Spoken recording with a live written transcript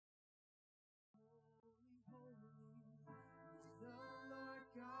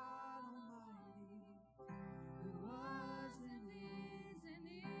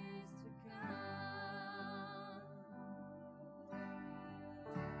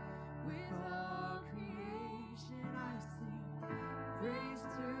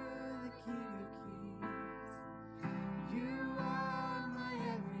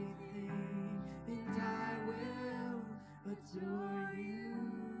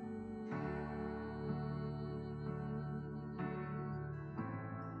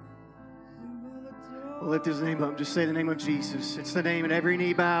We'll lift his name up. Just say the name of Jesus. It's the name, and every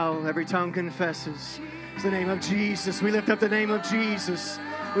knee bow, every tongue confesses. It's the name of Jesus. We lift up the name of Jesus.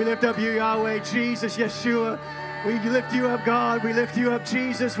 We lift up you, Yahweh, Jesus, Yeshua. We lift you up, God. We lift you up,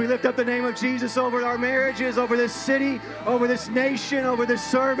 Jesus. We lift up the name of Jesus over our marriages, over this city, over this nation, over this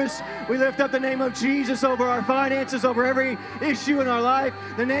service. We lift up the name of Jesus over our finances, over every issue in our life.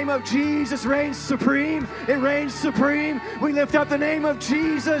 The name of Jesus reigns supreme. It reigns supreme. We lift up the name of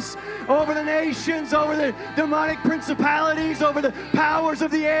Jesus over the nations, over the demonic principalities, over the powers of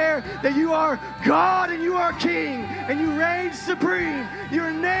the air, that you are God and you are King and you reign supreme.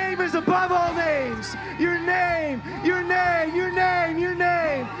 Your name is above all names. Your name, your name, your name, your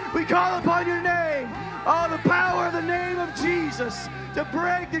name. We call upon your name. Oh, the power of the name of Jesus to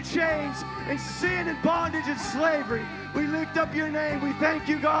break the chains and sin and bondage and slavery. We lift up your name. We thank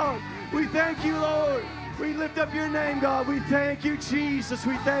you, God. We thank you, Lord. We lift up your name, God. We thank you, Jesus.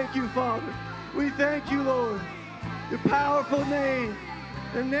 We thank you, Father. We thank you, Lord. Your powerful name,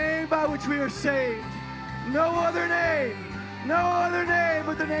 the name by which we are saved. No other name. No other name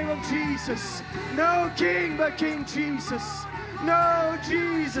but the name of Jesus. No King but King Jesus. No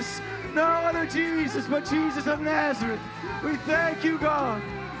Jesus. No other Jesus but Jesus of Nazareth. We thank you, God.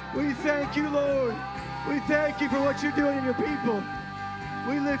 We thank you, Lord. We thank you for what you're doing in your people.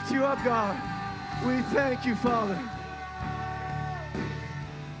 We lift you up, God. We thank you, Father.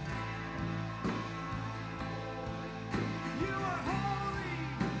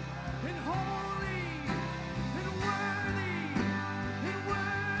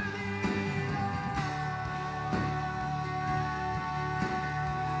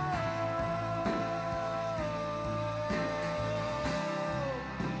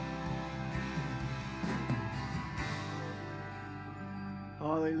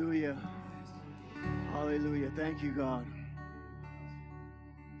 Hallelujah. Hallelujah. Thank you, God.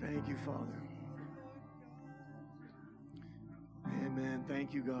 Thank you, Father. Amen.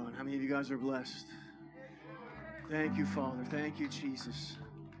 Thank you, God. How many of you guys are blessed? Thank you, Father. Thank you, Jesus.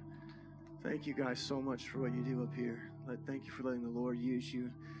 Thank you guys so much for what you do up here. Thank you for letting the Lord use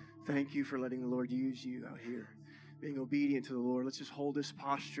you. Thank you for letting the Lord use you out here. Being obedient to the Lord. Let's just hold this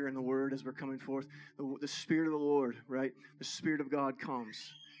posture in the Word as we're coming forth. The Spirit of the Lord, right? The Spirit of God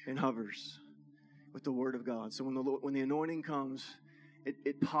comes and hovers with the Word of God. So when the anointing comes,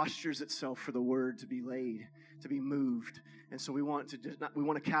 it postures itself for the Word to be laid, to be moved. And so we want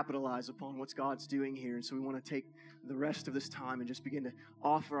to capitalize upon what God's doing here. And so we want to take the rest of this time and just begin to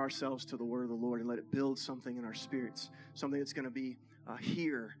offer ourselves to the Word of the Lord and let it build something in our spirits, something that's going to be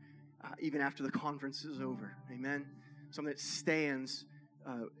here even after the conference is over. Amen. Something that stands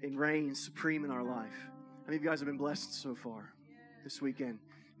and reigns supreme in our life. How many of you guys have been blessed so far this weekend?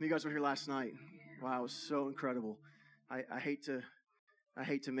 How many of you guys were here last night? Wow, it was so incredible. I hate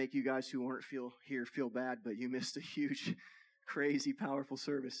to make you guys who weren't here feel bad, but you missed a huge, crazy, powerful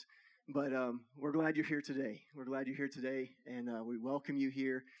service. But we're glad you're here today. We're glad you're here today, and we welcome you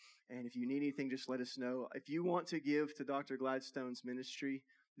here. And if you need anything, just let us know. If you want to give to Dr. Gladstone's ministry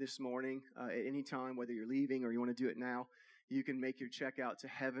this morning, at any time, whether you're leaving or you want to do it now, you can make your check out to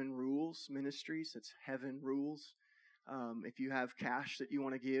Heaven Rules Ministries. That's Heaven Rules. If you have cash that you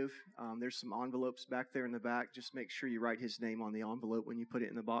want to give, there's some envelopes back there in the back. Just make sure you write his name on the envelope when you put it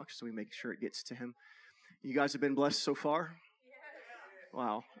in the box so we make sure it gets to him. You guys have been blessed so far?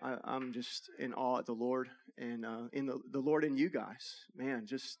 Wow. I'm just in awe at the Lord and in the Lord and you guys. Man,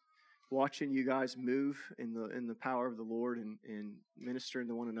 just watching you guys move in the power of the Lord and ministering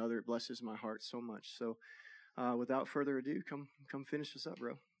to one another, it blesses my heart so much. So without further ado, come finish us up,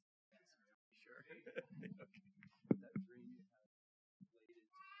 bro. Sure.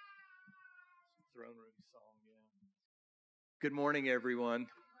 Throne room song, yeah. Good morning, everyone.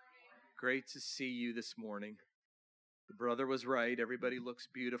 Great to see you this morning. The brother was right. Everybody looks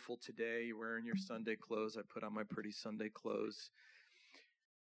beautiful today. You're wearing your Sunday clothes. I put on my pretty Sunday clothes.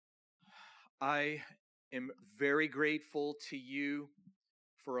 I am very grateful to you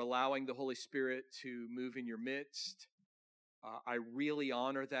for allowing the Holy Spirit to move in your midst. I really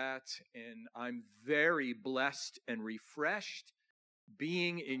honor that, and I'm very blessed and refreshed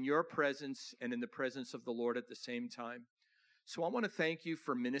being in your presence and in the presence of the Lord at the same time. So I want to thank you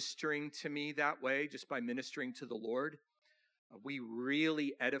for ministering to me that way, just by ministering to the Lord. We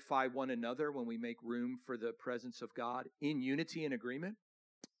really edify one another when we make room for the presence of God in unity and agreement.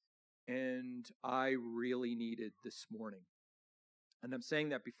 And I really needed this morning. And I'm saying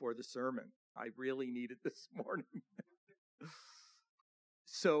that before the sermon. I really needed this morning.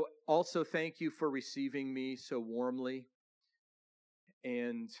 So also thank you for receiving me so warmly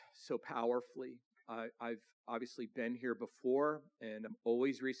and so powerfully. I've obviously been here before, and I'm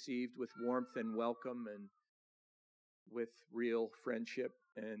always received with warmth and welcome and with real friendship.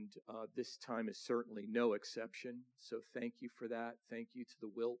 And this time is certainly no exception. So thank you for that. Thank you to the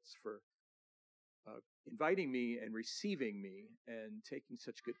Wilts for inviting me and receiving me and taking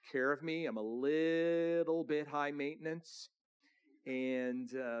such good care of me. I'm a little bit high maintenance, and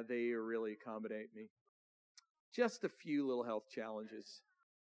they really accommodate me. Just a few little health challenges.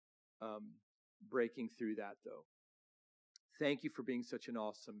 Breaking through that, though. Thank you for being such an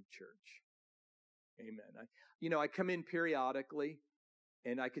awesome church. Amen. I come in periodically,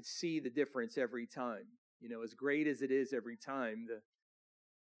 and I could see the difference every time. As great as it is every time,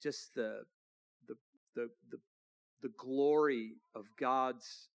 the glory of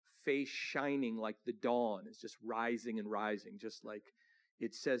God's face shining like the dawn is just rising and rising, just like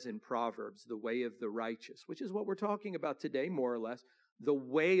it says in Proverbs, the way of the righteous, which is what we're talking about today, more or less. The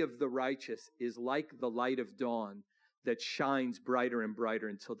way of the righteous is like the light of dawn that shines brighter and brighter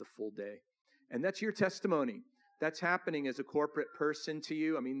until the full day. And that's your testimony. That's happening as a corporate person to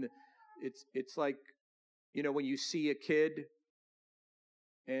you. I mean, it's like, when you see a kid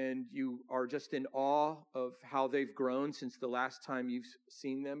and you are just in awe of how they've grown since the last time you've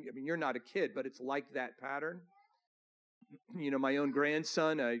seen them. I mean, you're not a kid, but it's like that pattern. My own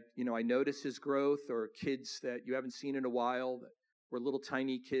grandson, I notice his growth, or kids that you haven't seen in a while that were little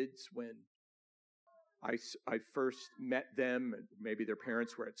tiny kids when I first met them, and maybe their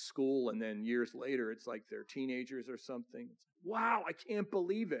parents were at school, and then years later, it's like they're teenagers or something. Wow, I can't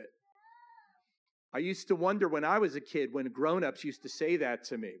believe it. I used to wonder when I was a kid, when grown-ups used to say that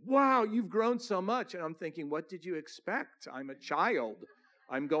to me. Wow, you've grown so much. And I'm thinking, what did you expect? I'm a child.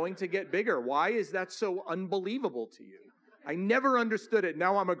 I'm going to get bigger. Why is that so unbelievable to you? I never understood it.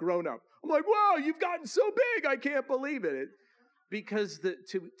 Now I'm a grown-up. I'm like, wow, you've gotten so big. I can't believe it. Because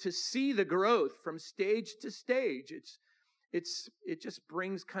to see the growth from stage to stage, it just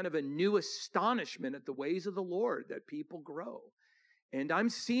brings kind of a new astonishment at the ways of the Lord that people grow. And I'm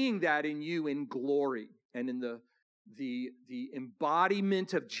seeing that in you in glory and in the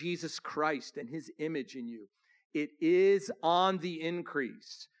embodiment of Jesus Christ and his image in you. It is on the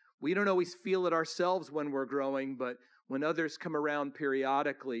increase. We don't always feel it ourselves when we're growing, but when others come around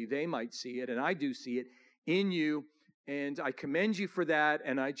periodically, they might see it, and I do see it in you. And I commend you for that,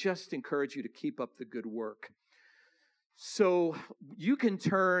 and I just encourage you to keep up the good work. So you can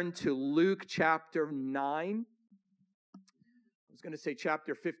turn to Luke chapter 9. I was going to say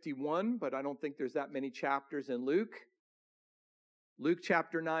chapter 51, but I don't think there's that many chapters in Luke. Luke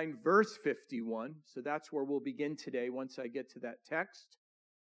chapter 9, verse 51. So that's where we'll begin today once I get to that text.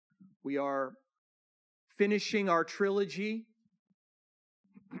 We are finishing our trilogy.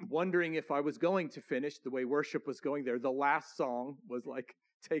 Wondering if I was going to finish the way worship was going there. The last song was like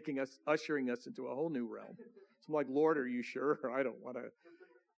ushering us into a whole new realm. So I'm like, Lord, are you sure? I don't want to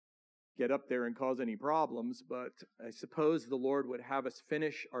get up there and cause any problems, but I suppose the Lord would have us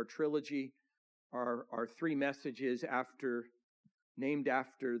finish our trilogy, our three messages named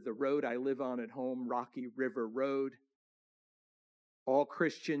after the road I live on at home, Rocky River Road. All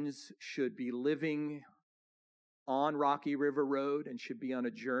Christians should be living on Rocky River Road and should be on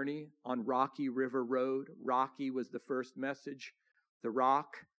a journey on Rocky River Road. Rocky was the first message. The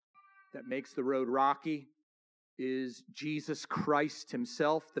rock that makes the road rocky is Jesus Christ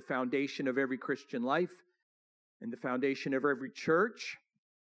himself, the foundation of every Christian life and the foundation of every church.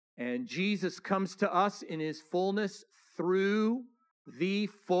 And Jesus comes to us in his fullness through the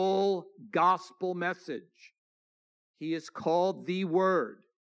full gospel message. He is called the Word.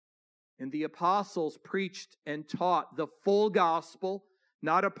 And the apostles preached and taught the full gospel,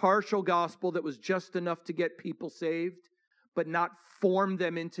 not a partial gospel that was just enough to get people saved, but not form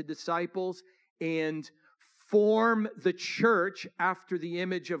them into disciples and form the church after the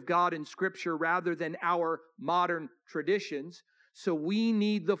image of God in Scripture rather than our modern traditions. So we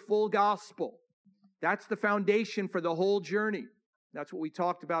need the full gospel. That's the foundation for the whole journey. That's what we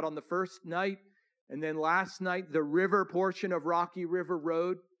talked about on the first night. And then last night, the river portion of Rocky River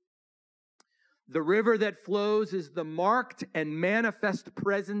Road. The river that flows is the marked and manifest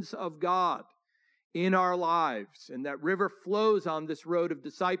presence of God in our lives. And that river flows on this road of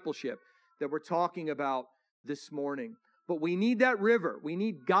discipleship that we're talking about this morning. But we need that river. We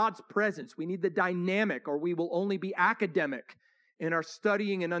need God's presence. We need the dynamic, or we will only be academic in our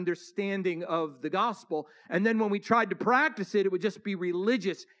studying and understanding of the gospel. And then when we tried to practice it, it would just be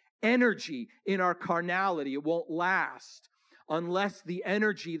religious energy in our carnality. It won't last unless the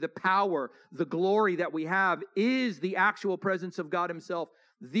energy, the power, the glory that we have is the actual presence of God himself,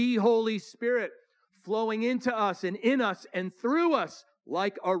 the Holy Spirit flowing into us and in us and through us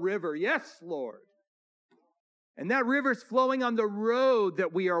like a river. Yes, Lord. And that river's flowing on the road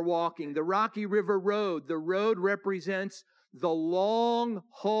that we are walking, the Rocky River Road. The road represents the long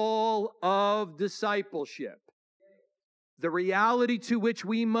haul of discipleship, the reality to which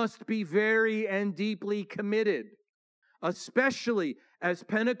we must be very and deeply committed, especially as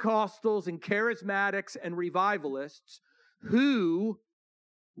Pentecostals and charismatics and revivalists who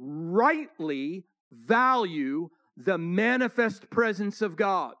rightly value the manifest presence of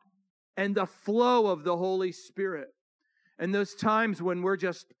God and the flow of the Holy Spirit. And those times when we're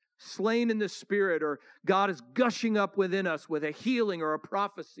just slain in the Spirit, or God is gushing up within us with a healing or a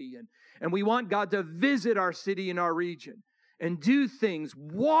prophecy, and we want God to visit our city and our region and do things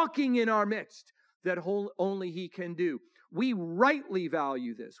walking in our midst that only He can do. We rightly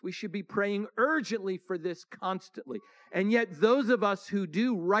value this. We should be praying urgently for this constantly. And yet those of us who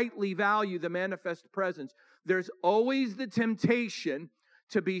do rightly value the manifest presence, there's always the temptation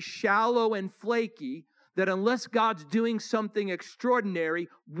to be shallow and flaky, that unless God's doing something extraordinary,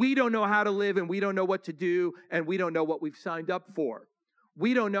 we don't know how to live, and we don't know what to do, and we don't know what we've signed up for.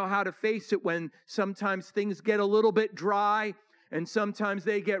 We don't know how to face it when sometimes things get a little bit dry, and sometimes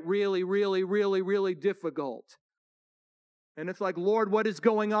they get really, really, really, really difficult. And it's like, Lord, what is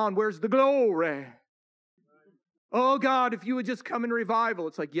going on? Where's the glory? Oh, God, if you would just come in revival.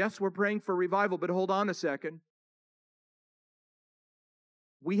 It's like, yes, we're praying for revival, but hold on a second.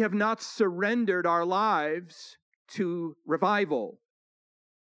 We have not surrendered our lives to revival.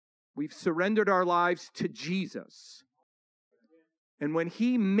 We've surrendered our lives to Jesus. And when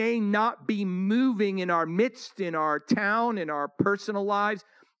He may not be moving in our midst, in our town, in our personal lives,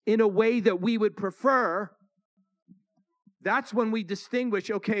 in a way that we would prefer, that's when we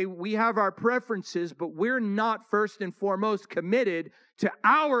distinguish, okay, we have our preferences, but we're not first and foremost committed to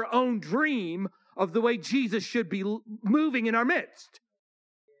our own dream of the way Jesus should be moving in our midst.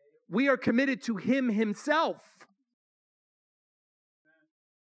 We are committed to Him Himself.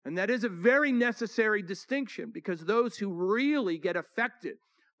 And that is a very necessary distinction, because those who really get affected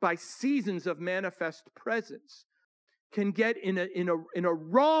by seasons of manifest presence can get in a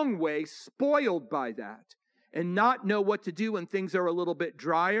wrong way spoiled by that and not know what to do when things are a little bit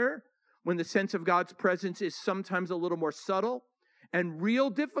drier, when the sense of God's presence is sometimes a little more subtle, and real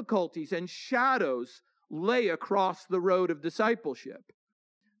difficulties and shadows lay across the road of discipleship.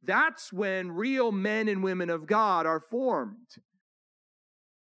 That's when real men and women of God are formed.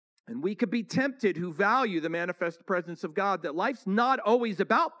 And we could be tempted, who value the manifest presence of God, that life's not always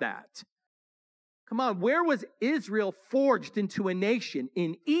about that. Come on, where was Israel forged into a nation?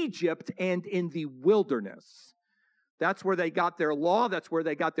 In Egypt and in the wilderness. That's where they got their law, that's where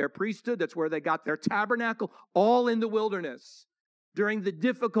they got their priesthood, that's where they got their tabernacle, all in the wilderness during the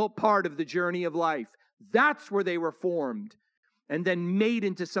difficult part of the journey of life. That's where they were formed and then made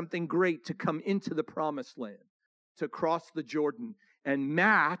into something great to come into the promised land, to cross the Jordan and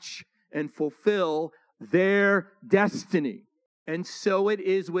match and fulfill their destiny. And so it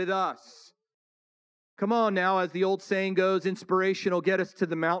is with us. Come on now, as the old saying goes, inspiration will get us to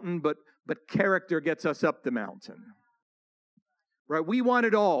the mountain, but character gets us up the mountain. Right? We want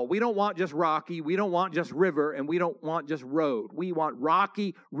it all. We don't want just rocky, we don't want just river, and we don't want just road. We want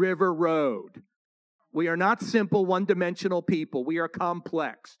rocky, river, road. We are not simple, one-dimensional people. We are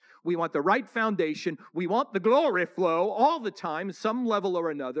complex. We want the right foundation. We want the glory flow all the time, some level or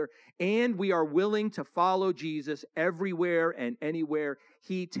another. And we are willing to follow Jesus everywhere and anywhere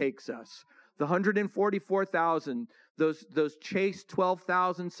He takes us. The 144,000, those chaste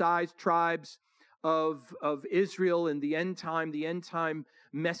 12,000-sized tribes of Israel in the end time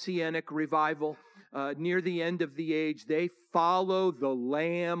messianic revival, near the end of the age, they follow the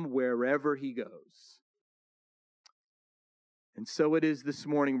Lamb wherever He goes. And so it is this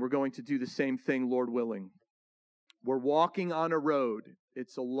morning. We're going to do the same thing, Lord willing. We're walking on a road.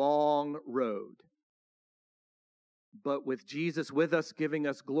 It's a long road. But with Jesus with us, giving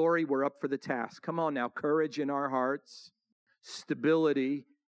us glory, we're up for the task. Come on now, courage in our hearts, stability,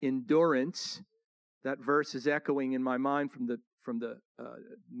 endurance. That verse is echoing in my mind from the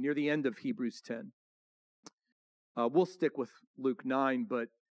near the end of Hebrews 10. We'll stick with Luke 9, but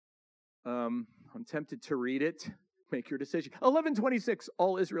I'm tempted to read it. Make your decision. 11:26,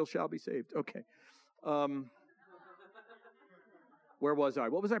 all Israel shall be saved. Okay. Where was I?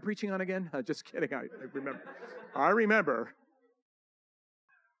 What was I preaching on again? Just kidding. I remember. I remember.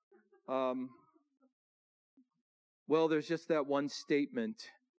 Well, there's just that one statement.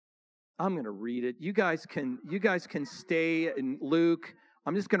 I'm going to read it. You guys can stay in Luke.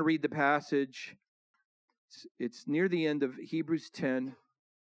 I'm just going to read the passage. It's near the end of Hebrews 10.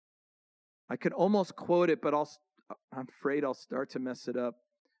 I could almost quote it, but I'm afraid I'll start to mess it up.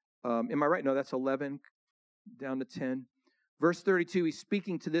 Am I right? No, that's 11. down to 10. Verse 32, he's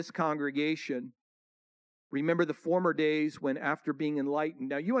speaking to this congregation. Remember the former days when after being enlightened.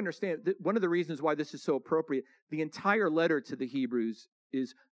 Now you understand that one of the reasons why this is so appropriate, the entire letter to the Hebrews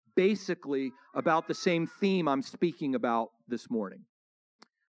is basically about the same theme I'm speaking about this morning.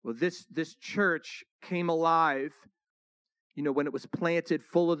 Well, this church came alive, when it was planted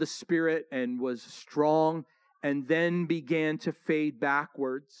full of the Spirit and was strong, and then began to fade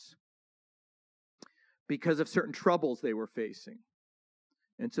backwards because of certain troubles they were facing.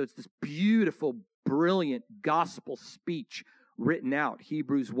 And so it's this beautiful, brilliant gospel speech written out,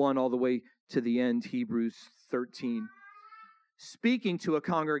 Hebrews 1 all the way to the end, Hebrews 13. Speaking to a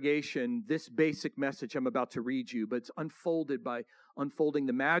congregation, this basic message I'm about to read you, but it's unfolded by unfolding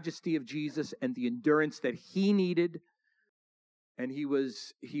the majesty of Jesus and the endurance that he needed. And he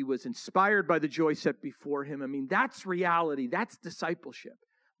was inspired by the joy set before him. I mean, that's reality. That's discipleship.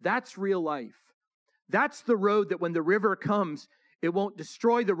 That's real life. That's the road that when the river comes, it won't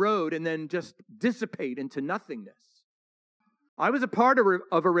destroy the road and then just dissipate into nothingness. I was a part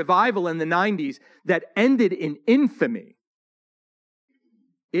of a revival in the 90s that ended in infamy.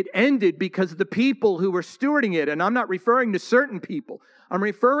 It ended because of the people who were stewarding it. And I'm not referring to certain people. I'm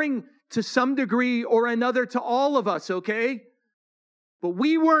referring to some degree or another to all of us, okay? But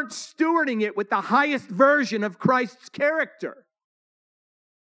we weren't stewarding it with the highest version of Christ's character.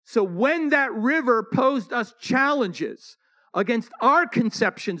 So when that river posed us challenges against our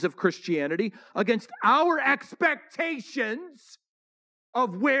conceptions of Christianity, against our expectations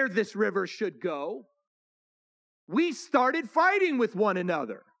of where this river should go, we started fighting with one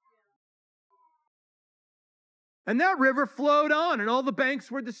another. And that river flowed on, and all the banks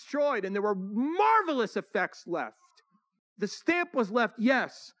were destroyed, and there were marvelous effects left. The stamp was left,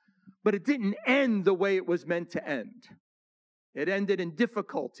 yes, but it didn't end the way it was meant to end. It ended in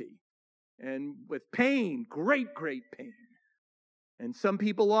difficulty and with pain, great, great pain. And some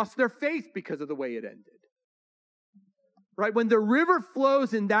people lost their faith because of the way it ended. Right? When the river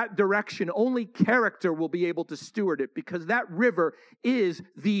flows in that direction, only character will be able to steward it, because that river is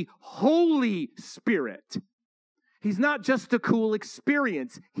the Holy Spirit. He's not just a cool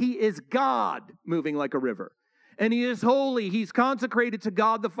experience. He is God moving like a river. And he is holy. He's consecrated to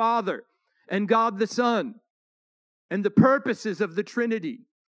God the Father and God the Son and the purposes of the Trinity.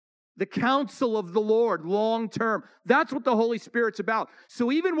 The counsel of the Lord, long term. That's what the Holy Spirit's about.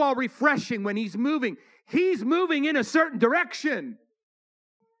 So even while refreshing, when he's moving in a certain direction.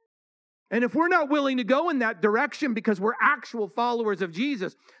 And if we're not willing to go in that direction because we're actual followers of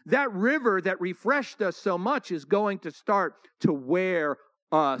Jesus, that river that refreshed us so much is going to start to wear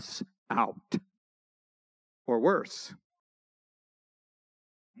us out. Or worse.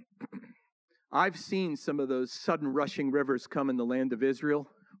 I've seen some of those sudden rushing rivers come in the land of Israel.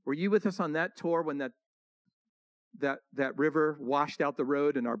 Were you with us on that tour when that river washed out the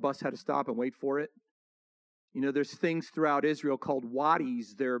road and our bus had to stop and wait for it? There's things throughout Israel called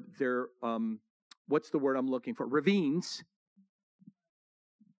wadis. They're what's the word I'm looking for? Ravines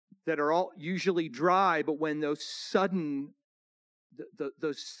that are all usually dry, but when those sudden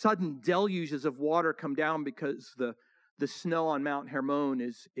deluges of water come down because the snow on Mount Hermon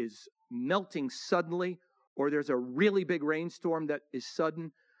is melting suddenly, or there's a really big rainstorm that is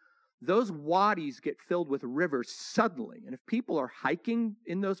sudden, those wadis get filled with rivers suddenly. And if people are hiking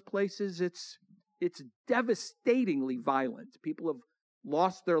in those places, it's devastatingly violent. People have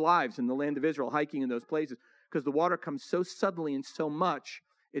lost their lives in the land of Israel hiking in those places because the water comes so suddenly and so much,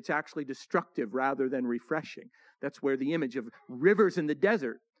 it's actually destructive rather than refreshing. That's where the image of rivers in the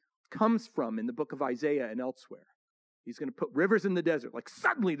desert comes from in the book of Isaiah and elsewhere. He's going to put rivers in the desert. Like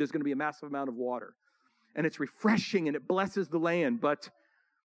suddenly there's going to be a massive amount of water. And it's refreshing and it blesses the land. But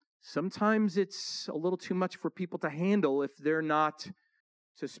sometimes it's a little too much for people to handle if they're not,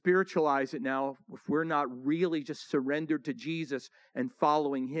 to spiritualize it now, if we're not really just surrendered to Jesus and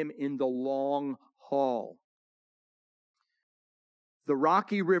following him in the long haul. The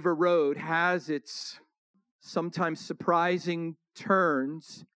Rocky River Road has its sometimes surprising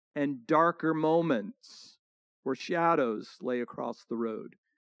turns and darker moments where shadows lay across the road.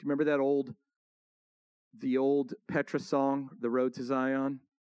 Do you remember the old Petra song, The Road to Zion?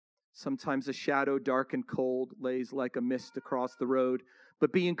 Sometimes a shadow dark and cold lays like a mist across the road,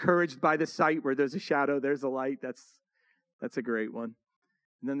 but be encouraged by the sight. Where there's a shadow, there's a light. That's a great one.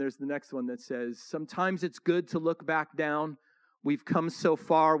 And then there's the next one that says, sometimes it's good to look back down. We've come so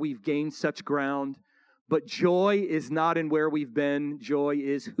far, we've gained such ground. But joy is not in where we've been. Joy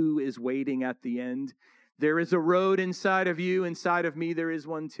is who is waiting at the end. There is a road inside of you, inside of me, there is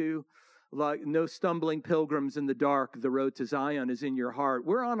one too. Like no stumbling pilgrims in the dark. The road to Zion is in your heart.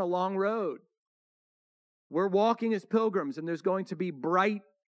 We're on a long road. We're walking as pilgrims, and there's going to be bright,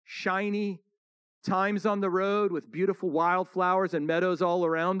 shiny times on the road with beautiful wildflowers and meadows all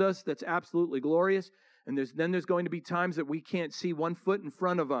around us. That's absolutely glorious. And then there's going to be times that we can't see 1 foot in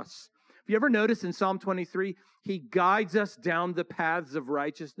front of us. Have you ever noticed in Psalm 23, he guides us down the paths of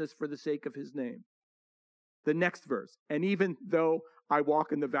righteousness for the sake of his name? The next verse, and even though I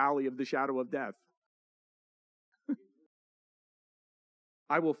walk in the valley of the shadow of death,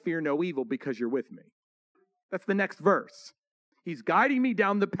 I will fear no evil because you're with me. That's the next verse. He's guiding me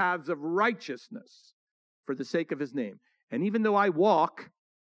down the paths of righteousness for the sake of his name. And even though I walk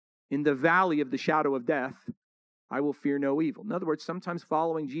in the valley of the shadow of death, I will fear no evil. In other words, sometimes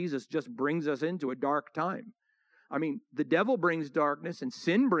following Jesus just brings us into a dark time. I mean, the devil brings darkness and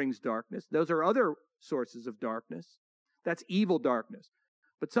sin brings darkness. Those are other sources of darkness. That's evil darkness.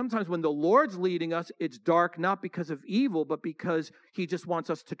 But sometimes when the Lord's leading us, it's dark not because of evil, but because he just wants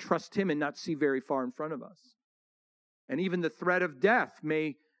us to trust him and not see very far in front of us. And even the threat of death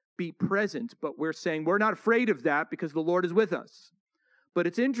may be present, but we're saying we're not afraid of that because the Lord is with us. But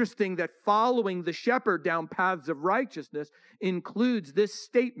it's interesting that following the shepherd down paths of righteousness includes this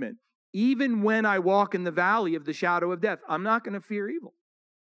statement: even when I walk in the valley of the shadow of death, I'm not going to fear evil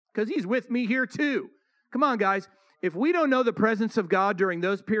because he's with me here too. Come on, guys. If we don't know the presence of God during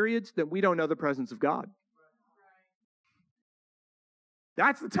those periods, then we don't know the presence of God.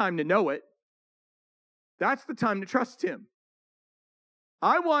 That's the time to know it. That's the time to trust him.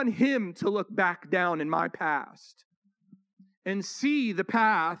 I want him to look back down in my past and see the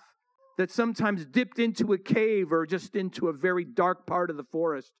path that sometimes dipped into a cave or just into a very dark part of the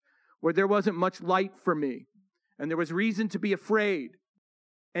forest where there wasn't much light for me. And there was reason to be afraid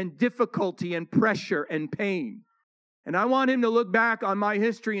and difficulty and pressure and pain. And I want him to look back on my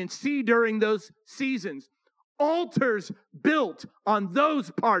history and see during those seasons altars built on those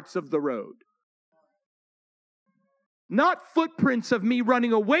parts of the road. Not footprints of me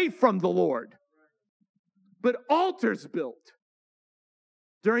running away from the Lord, but altars built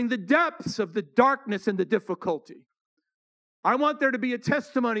during the depths of the darkness and the difficulty. I want there to be a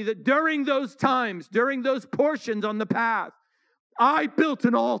testimony that during those times, during those portions on the path, I built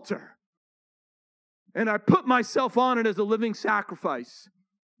an altar. And I put myself on it as a living sacrifice.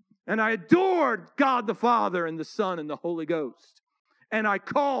 And I adored God the Father and the Son and the Holy Ghost. And I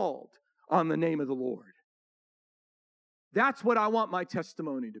called on the name of the Lord. That's what I want my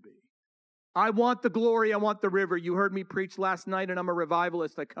testimony to be. I want the glory. I want the river. You heard me preach last night, and I'm a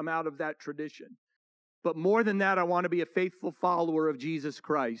revivalist. I come out of that tradition. But more than that, I want to be a faithful follower of Jesus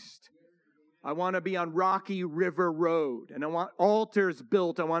Christ. I want to be on Rocky River Road. And I want altars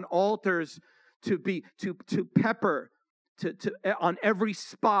built. I want altars to be to pepper on every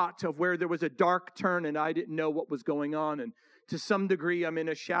spot of where there was a dark turn and I didn't know what was going on. And to some degree, I'm in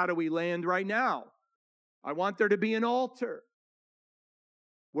a shadowy land right now. I want there to be an altar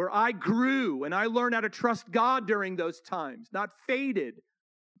where I grew and I learned how to trust God during those times, not faded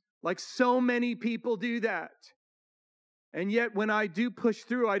like so many people do that. And yet when I do push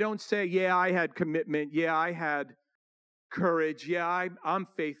through, I don't say, yeah, I had commitment. Yeah, I had courage. Yeah, I'm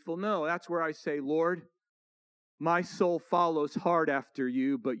faithful. No, that's where I say, Lord, my soul follows hard after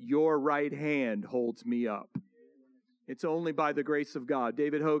you, but your right hand holds me up. It's only by the grace of God.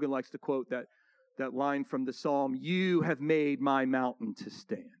 David Hogan likes to quote that line from the Psalm, you have made my mountain to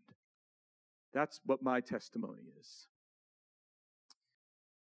stand. That's what my testimony is.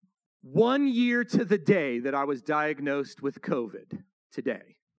 1 year to the day that I was diagnosed with COVID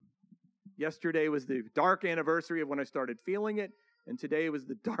today. Yesterday was the dark anniversary of when I started feeling it, and today was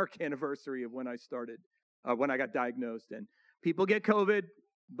the dark anniversary of when I got diagnosed. And people get COVID,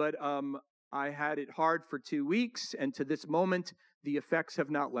 but I had it hard for 2 weeks, and to this moment, the effects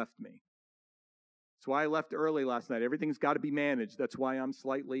have not left me. That's why I left early last night. Everything's got to be managed. That's why I'm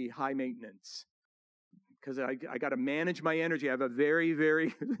slightly high maintenance. Because I got to manage my energy. I have a very,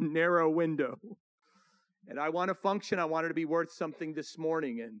 very narrow window. And I want to function. I wanted to be worth something this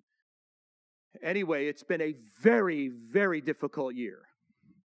morning. And anyway, it's been a very, very difficult year.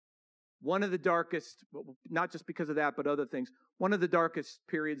 One of the darkest, not just because of that, but other things, one of the darkest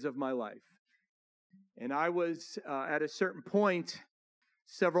periods of my life. And I was at a certain point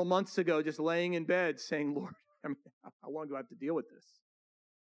several months ago just laying in bed saying, Lord, how long do I have to deal with this?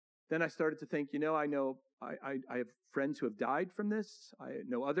 Then I started to think, I know I have friends who have died from this. I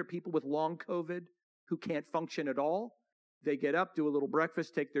know other people with long COVID who can't function at all. They get up, do a little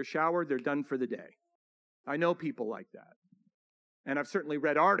breakfast, take their shower, they're done for the day. I know people like that. And I've certainly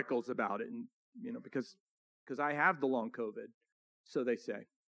read articles about it, and because I have the long COVID, so they say.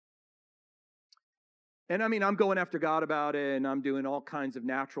 And I mean, I'm going after God about it, and I'm doing all kinds of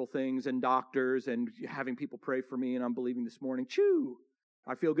natural things and doctors and having people pray for me, and I'm believing this morning. Choo!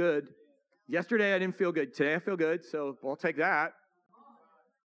 I feel good. Yesterday, I didn't feel good. Today, I feel good, so I'll take that.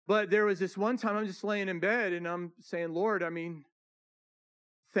 But there was this one time I'm just laying in bed, and I'm saying, Lord, I mean,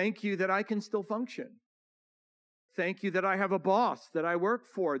 thank you that I can still function. Thank you that I have a boss that I work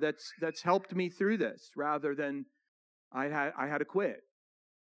for that's helped me through this rather than I had to quit.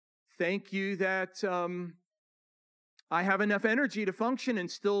 Thank you that I have enough energy to function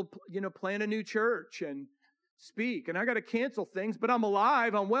and still, plan a new church and speak. And I got to cancel things, but I'm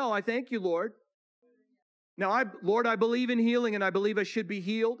alive. I'm well. I thank you, Lord. Now, Lord, I believe in healing, and I believe I should be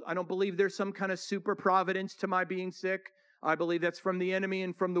healed. I don't believe there's some kind of super providence to my being sick. I believe that's from the enemy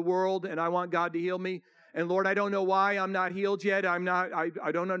and from the world, and I want God to heal me. And Lord, I don't know why I'm not healed yet. I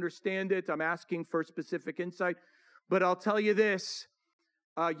don't understand it. I'm asking for specific insight. But I'll tell you this,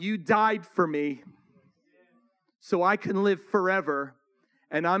 you died for me so I can live forever,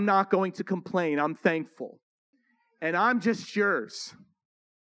 and I'm not going to complain. I'm thankful. And I'm just yours.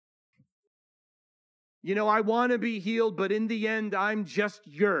 I want to be healed, but in the end, I'm just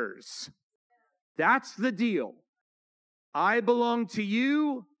yours. That's the deal. I belong to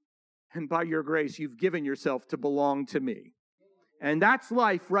you, and by your grace, you've given yourself to belong to me. And that's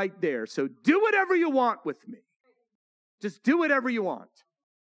life right there. So do whatever you want with me. Just do whatever you want.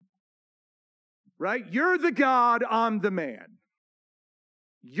 Right? You're the God, I'm the man.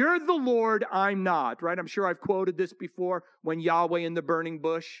 You're the Lord, I'm not. Right? I'm sure I've quoted this before when Yahweh in the burning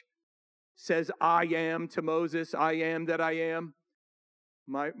bush says, I am to Moses, I am that I am.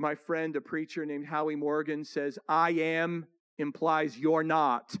 My friend, a preacher named Howie Morgan, says, I am implies you're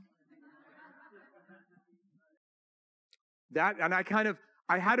not. And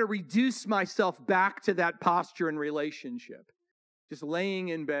I had to reduce myself back to that posture and relationship. Just laying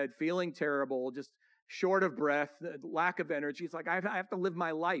in bed, feeling terrible, just short of breath, lack of energy. It's like I have to live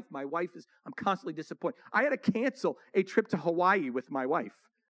my life. I'm constantly disappointed. I had to cancel a trip to Hawaii with my wife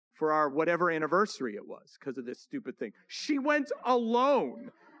for our whatever anniversary it was because of this stupid thing. She went alone.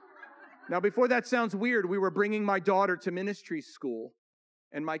 Now, before that sounds weird, we were bringing my daughter to ministry school,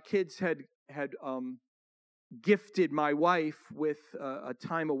 and my kids had gifted my wife with a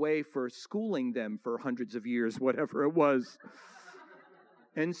time away for schooling them for hundreds of years, whatever it was.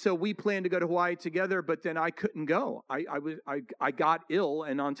 And so we planned to go to Hawaii together, but then I couldn't go. I got ill,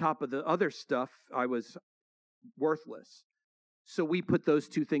 and on top of the other stuff, I was worthless. So we put those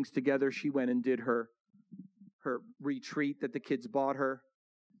two things together. She went and did her retreat that the kids bought her.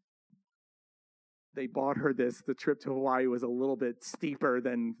 They bought her this. The trip to Hawaii was a little bit steeper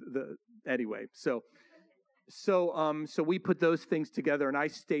than anyway. So we put those things together, and I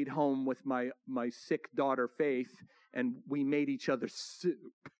stayed home with my sick daughter, Faith, and we made each other soup.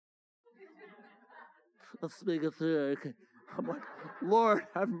 I'm like, Lord,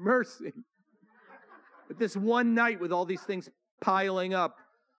 have mercy. But this one night with all these things piling up,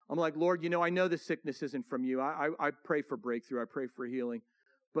 I'm like, Lord, I know the sickness isn't from you. I pray for breakthrough. I pray for healing.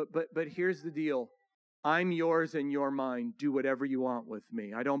 But here's the deal. I'm yours and you're mine. Do whatever you want with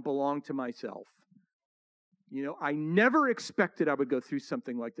me. I don't belong to myself. I never expected I would go through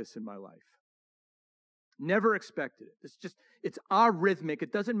something like this in my life. Never expected it. It's arrhythmic.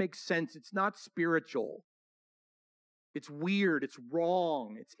 It doesn't make sense. It's not spiritual. It's weird. It's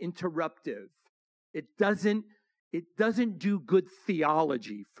wrong. It's interruptive. It doesn't do good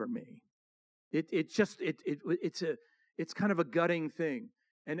theology for me. It's kind of a gutting thing.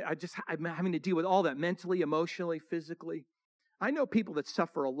 And I'm having to deal with all that mentally, emotionally, physically. I know people that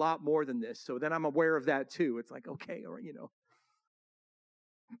suffer a lot more than this, so then I'm aware of that too. It's like, okay, or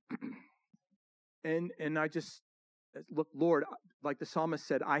and I just look, Lord, like the psalmist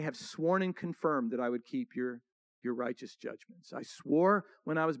said, I have sworn and confirmed that I would keep your righteous judgments. I swore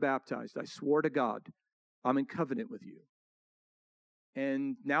when I was baptized. I swore to God, I'm in covenant with you.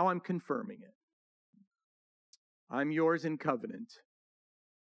 And now I'm confirming it. I'm yours in covenant.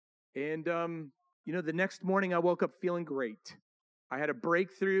 And, the next morning I woke up feeling great. I had a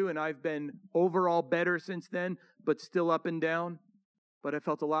breakthrough, and I've been overall better since then, but still up and down. But I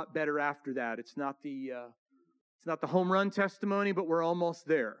felt a lot better after that. It's not the home run testimony, but we're almost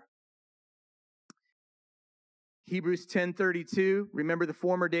there. Hebrews 10:32, remember the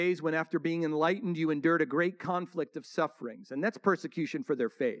former days when after being enlightened you endured a great conflict of sufferings. And that's persecution for their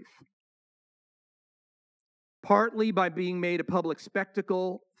faith. Partly by being made a public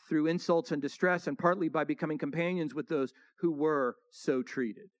spectacle through insults and distress, and partly by becoming companions with those who were so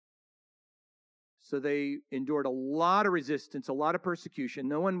treated. So they endured a lot of resistance, a lot of persecution.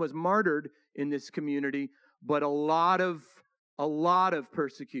 No one was martyred in this community, but a lot of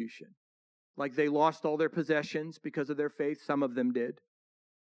persecution. like they lost all their possessions because of their faith. Some of them did.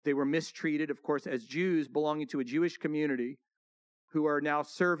 They were mistreated, of course, as Jews belonging to a Jewish community who are now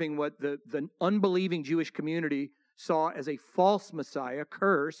serving what the unbelieving Jewish community saw as a false Messiah,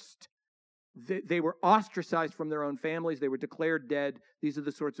 cursed. They were ostracized from their own families. They were declared dead. These are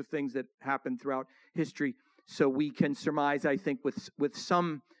the sorts of things that happened throughout history. So we can surmise, I think, with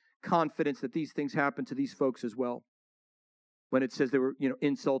some confidence that these things happened to these folks as well. When it says there were,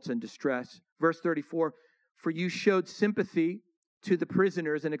 insults and distress. Verse 34, for you showed sympathy to the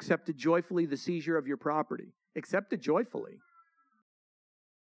prisoners and accepted joyfully the seizure of your property. Accepted joyfully.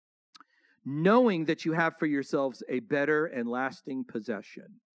 Knowing that you have for yourselves a better and lasting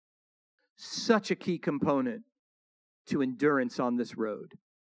possession. Such a key component to endurance on this road.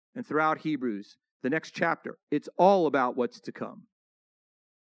 And throughout Hebrews, the next chapter, it's all about what's to come.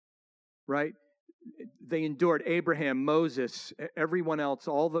 Right? They endured Abraham, Moses, everyone else,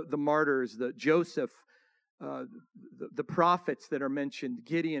 all the martyrs, the Joseph, the prophets that are mentioned,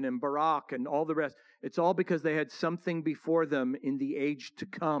 Gideon and Barak and all the rest. It's all because they had something before them in the age to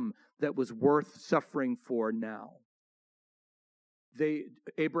come that was worth suffering for now.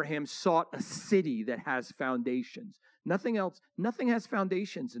 Abraham sought a city that has foundations. Nothing else, nothing has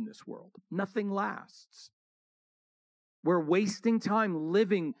foundations in this world. Nothing lasts. We're wasting time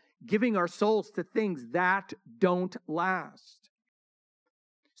living, giving our souls to things that don't last.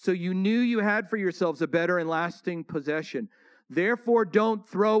 So you knew you had for yourselves a better and lasting possession. Therefore, don't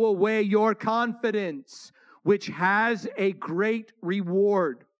throw away your confidence, which has a great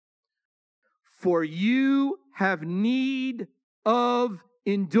reward. For you have need of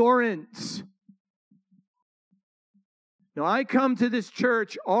endurance. Now, I come to this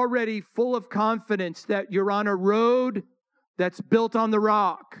church already full of confidence that you're on a road that's built on the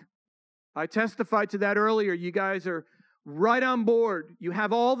rock. I testified to that earlier. You guys are right on board. You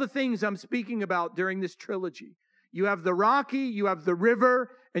have all the things I'm speaking about during this trilogy. You have the rocky, you have the river,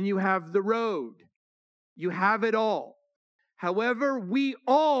 and you have the road. You have it all. However, we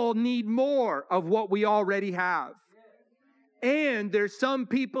all need more of what we already have. And there's some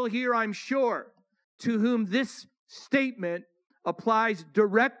people here, I'm sure, to whom this statement applies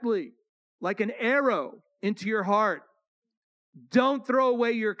directly, like an arrow into your heart. Don't throw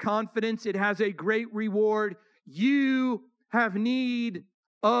away your confidence. It has a great reward. You have need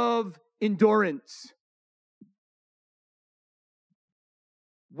of endurance.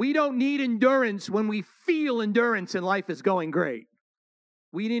 We don't need endurance when we feel endurance and life is going great.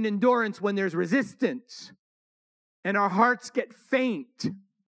 We need endurance when there's resistance and our hearts get faint.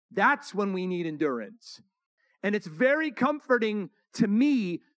 That's when we need endurance. And it's very comforting to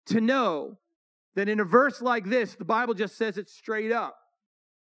me to know that in a verse like this, the Bible just says it straight up.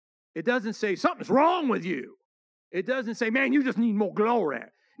 It doesn't say, something's wrong with you. It doesn't say, man, you just need more glory.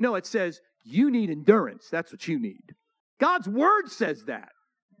 No, it says, you need endurance. That's what you need. God's word says that.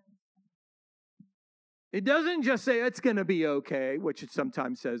 It doesn't just say, it's going to be okay, which it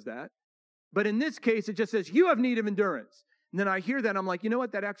sometimes says that. But in this case, it just says, you have need of endurance. And then I hear that, I'm like, you know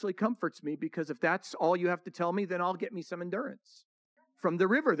what? That actually comforts me, because if that's all you have to tell me, then I'll get me some endurance from the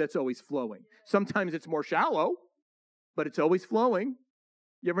river that's always flowing. Sometimes it's more shallow, but it's always flowing.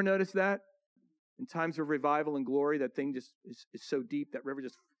 You ever notice that? In times of revival and glory, that thing just is so deep, that river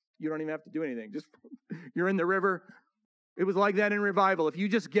just, you don't even have to do anything. Just, you're in the river. It was like that in revival. If you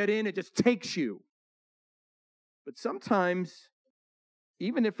just get in, it just takes you. But sometimes,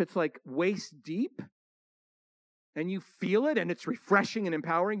 even if it's like waist deep, and you feel it, and it's refreshing and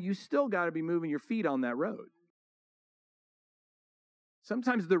empowering, you still got to be moving your feet on that road.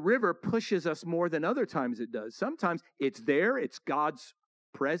 Sometimes the river pushes us more than other times it does. Sometimes it's there, it's God's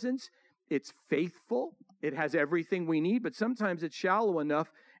presence, it's faithful, it has everything we need, but sometimes it's shallow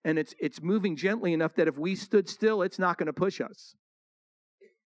enough and it's moving gently enough that if we stood still, it's not going to push us.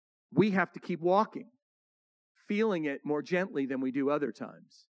 We have to keep walking, feeling it more gently than we do other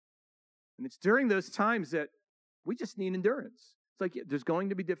times. And it's during those times that we just need endurance. It's like there's going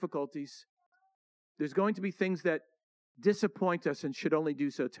to be difficulties. There's going to be things that disappoint us and should only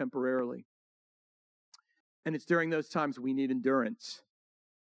do so temporarily. And it's during those times we need endurance.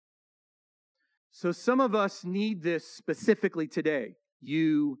 So some of us need this specifically today.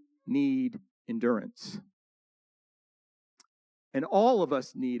 You need endurance. And all of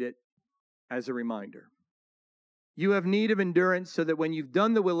us need it as a reminder. You have need of endurance so that when you've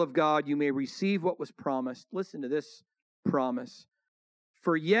done the will of God, you may receive what was promised. Listen to this promise.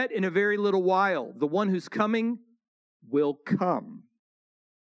 For yet in a very little while, the one who's coming will come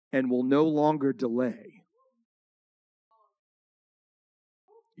and will no longer delay.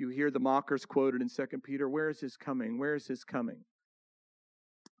 You hear the mockers quoted in 2 Peter, where is his coming? Where is his coming?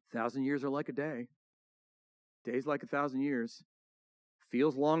 1,000 years are like a day. Day's like 1,000 years.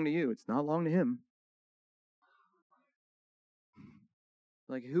 Feels long to you. It's not long to him.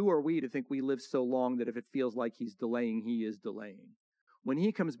 Like, who are we to think we live so long that if it feels like he's delaying, he is delaying? When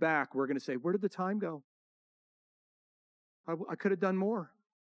he comes back, we're going to say, where did the time go? I could have done more.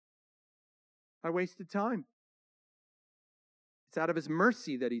 I wasted time. It's out of his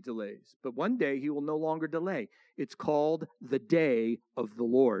mercy that he delays. But one day he will no longer delay. It's called the day of the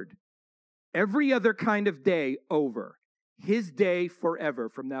Lord. Every other kind of day over. His day forever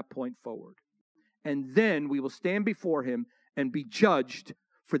from that point forward. And then we will stand before him and be judged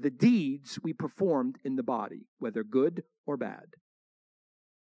for the deeds we performed in the body, whether good or bad.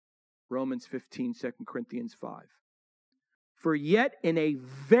 Romans 15, 2 Corinthians 5. For yet in a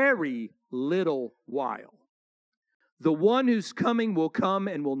very little while, the one who's coming will come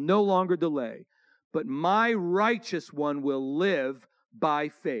and will no longer delay, but my righteous one will live by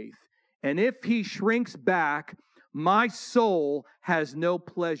faith. And if he shrinks back, my soul has no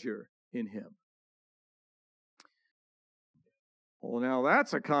pleasure in him. Well, now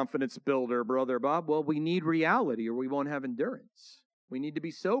that's a confidence builder, Brother Bob. Well, we need reality or we won't have endurance. We need to be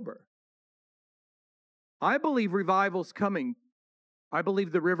sober. I believe revival's coming. I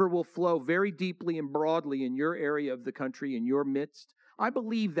believe the river will flow very deeply and broadly in your area of the country, in your midst. I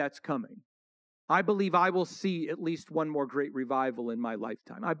believe that's coming. I believe I will see at least one more great revival in my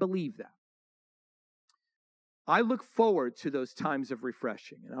lifetime. I believe that. I look forward to those times of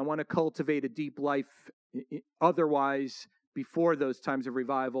refreshing, and I want to cultivate a deep life otherwise before those times of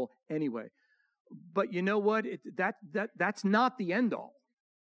revival anyway. But you know what? That's not the end all.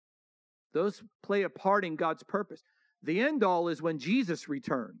 Those play a part in God's purpose. The end all is when Jesus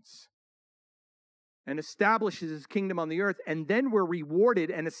returns and establishes his kingdom on the earth, and then we're rewarded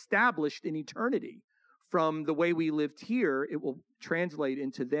and established in eternity. From the way we lived here, it will translate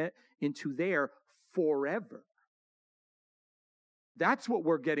into there forever. That's what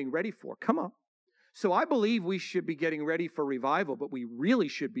we're getting ready for. Come on. So I believe we should be getting ready for revival, but we really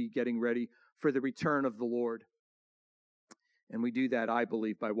should be getting ready for the return of the Lord. And we do that, I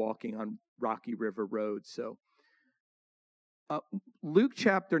believe, by walking on Rocky River Road. So Luke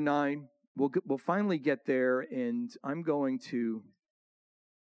chapter 9, we'll finally get there, and I'm going to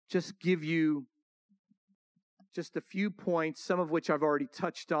just give you just a few points, some of which I've already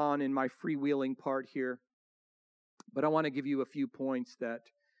touched on in my freewheeling part here. But I want to give you a few points that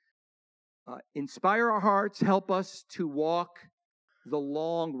inspire our hearts, help us to walk the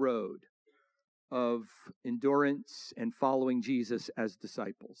long road of endurance and following Jesus as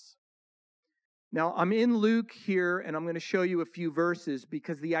disciples. Now, I'm in Luke here, and I'm going to show you a few verses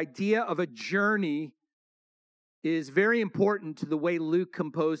because the idea of a journey is very important to the way Luke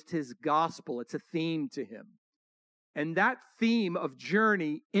composed his gospel. It's a theme to him. And that theme of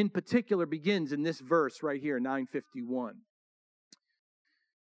journey in particular begins in this verse right here, 9:51.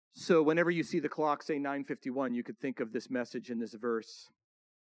 So whenever you see the clock say 9:51, you could think of this message in this verse.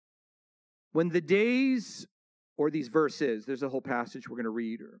 When the days, or these verses, there's a whole passage we're going to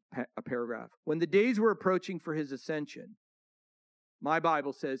read, or a paragraph. When the days were approaching for his ascension, my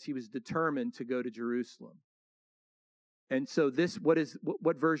Bible says he was determined to go to Jerusalem. And so this,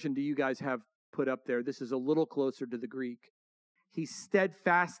 what version do you guys have put up there? This is a little closer to the Greek. He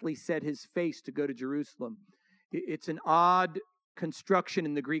steadfastly set his face to go to Jerusalem. It's an odd construction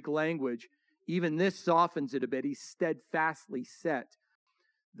in the Greek language. Even this softens it a bit. He steadfastly set.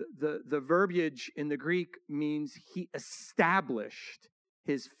 The verbiage in the Greek means he established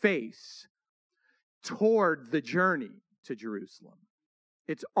his face toward the journey to Jerusalem.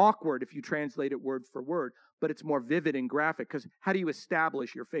 It's awkward if you translate it word for word, but it's more vivid and graphic, because how do you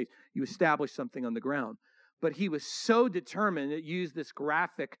establish your face? You establish something on the ground. But he was so determined, it used this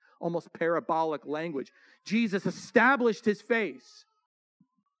graphic, almost parabolic language. Jesus established his face.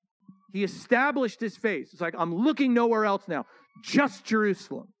 He established his face. It's like, I'm looking nowhere else now, just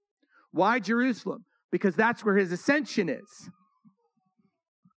Jerusalem. Why Jerusalem? Because that's where his ascension is.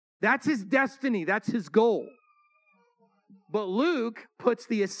 That's his destiny. That's his goal. But Luke puts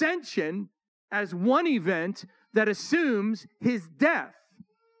the ascension as one event that assumes his death.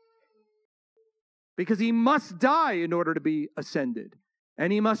 Because he must die in order to be ascended.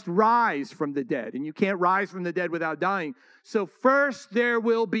 And he must rise from the dead. And you can't rise from the dead without dying. So first there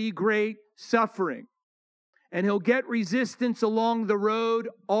will be great suffering. And he'll get resistance along the road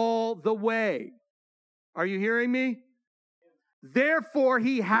all the way. Are you hearing me? Therefore,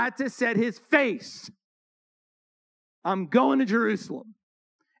 he had to set his face. I'm going to Jerusalem.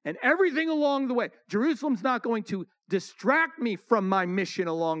 And everything along the way. Jerusalem's not going to distract me from my mission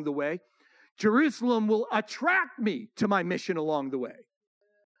along the way. Jerusalem will attract me to my mission along the way.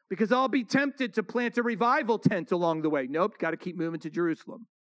 Because I'll be tempted to plant a revival tent along the way. Nope, got to keep moving to Jerusalem.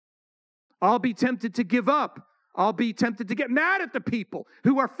 I'll be tempted to give up. I'll be tempted to get mad at the people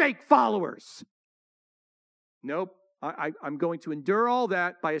who are fake followers. Nope, I'm going to endure all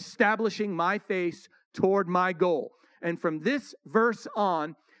that by establishing my face toward my goal. And from this verse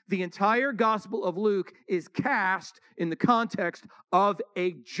on, the entire Gospel of Luke is cast in the context of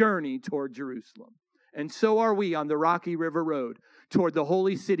a journey toward Jerusalem. And so are we on the Rocky River Road toward the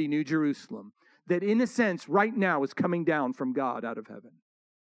holy city, New Jerusalem, that in a sense right now is coming down from God out of heaven.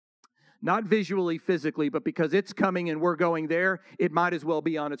 Not visually, physically, but because it's coming and we're going there, it might as well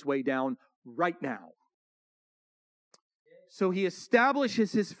be on its way down right now. So he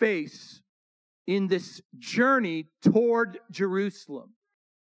establishes his face in this journey toward Jerusalem.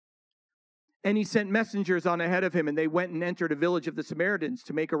 And he sent messengers on ahead of him, and they went and entered a village of the Samaritans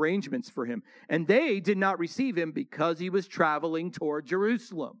to make arrangements for him. And they did not receive him because he was traveling toward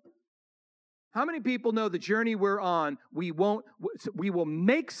Jerusalem. How many people know the journey we're on, we will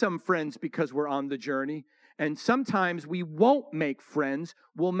make some friends because we're on the journey, and sometimes we won't make friends,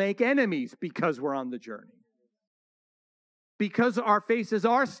 we'll make enemies because we're on the journey. Because our faces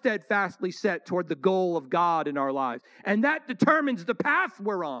are steadfastly set toward the goal of God in our lives. And that determines the path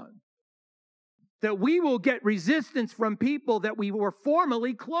we're on. That we will get resistance from people that we were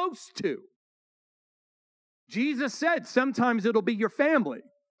formerly close to. Jesus said sometimes it'll be your family.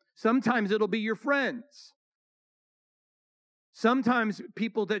 Sometimes it'll be your friends. Sometimes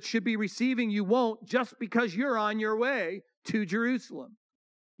people that should be receiving you won't, just because you're on your way to Jerusalem.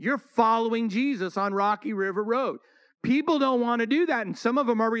 You're following Jesus on Rocky River Road. People don't want to do that, and some of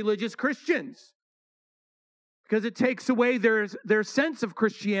them are religious Christians. Because it takes away their sense of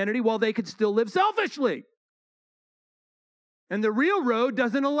Christianity while they could still live selfishly. And the real road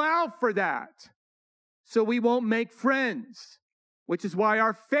doesn't allow for that. So we won't make friends, which is why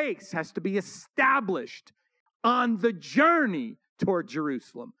our face has to be established on the journey toward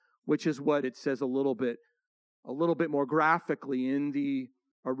Jerusalem, which is what it says a little bit more graphically in the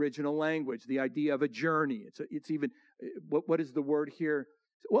original language, the idea of a journey. It's even, what is the word here?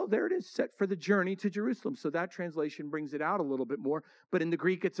 Well, there it is, set for the journey to Jerusalem. So that translation brings it out a little bit more. But in the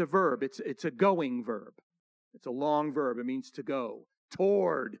Greek, it's a verb. It's a going verb. It's a long verb. It means to go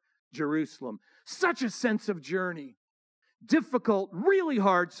toward Jerusalem. Such a sense of journey. Difficult, really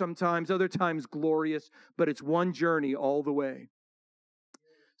hard sometimes, other times glorious, but it's one journey all the way.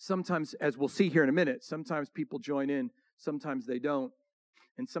 Sometimes, as we'll see here in a minute, sometimes people join in, sometimes they don't,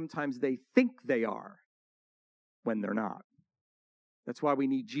 and sometimes they think they are when they're not. That's why we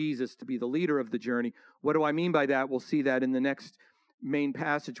need Jesus to be the leader of the journey. What do I mean by that? We'll see that in the next main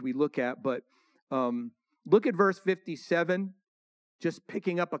passage we look at. But look at verse 57, just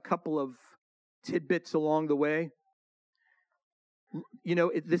picking up a couple of tidbits along the way. You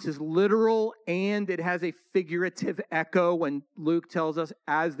know, this is literal and it has a figurative echo when Luke tells us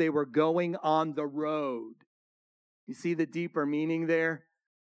as they were going on the road. You see the deeper meaning there?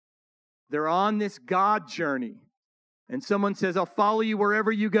 They're on this God journey. And someone says, I'll follow you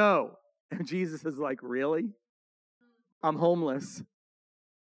wherever you go. And Jesus is like, really? I'm homeless.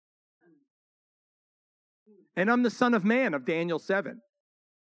 And I'm the Son of Man of Daniel 7.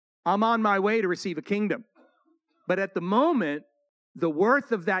 I'm on my way to receive a kingdom. But at the moment, the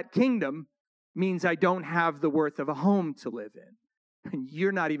worth of that kingdom means I don't have the worth of a home to live in. And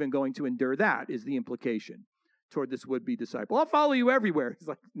you're not even going to endure that, is the implication toward this would-be disciple. I'll follow you everywhere. He's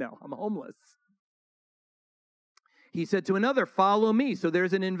like, no, I'm homeless. He said to another, follow me. So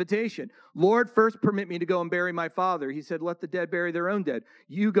there's an invitation. Lord, first permit me to go and bury my father. He said, let the dead bury their own dead.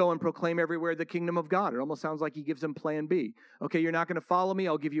 You go and proclaim everywhere the kingdom of God. It almost sounds like he gives them plan B. Okay, you're not going to follow me.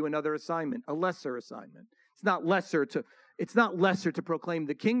 I'll give you another assignment, a lesser assignment. It's not lesser to proclaim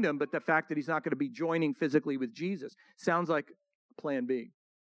the kingdom, but the fact that he's not going to be joining physically with Jesus sounds like plan B.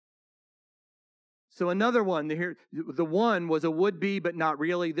 So another one, the one was a would-be, but not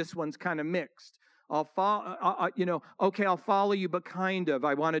really. This one's kind of mixed. I'll follow you, but kind of.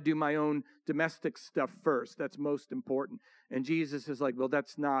 I want to do my own domestic stuff first. That's most important. And Jesus is like, well,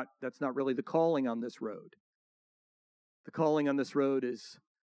 that's not really the calling on this road. The calling on this road is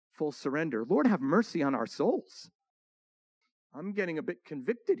full surrender. Lord, have mercy on our souls. I'm getting a bit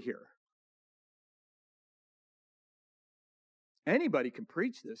convicted here. Anybody can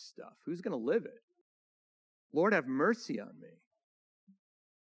preach this stuff. Who's going to live it? Lord, have mercy on me.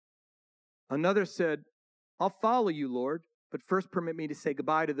 Another said, I'll follow you, Lord, but first permit me to say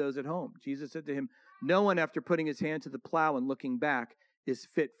goodbye to those at home. Jesus said to him, no one, after putting his hand to the plow and looking back, is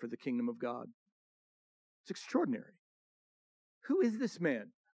fit for the kingdom of God. It's extraordinary. Who is this man?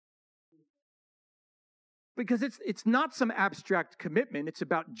 Because it's not some abstract commitment. It's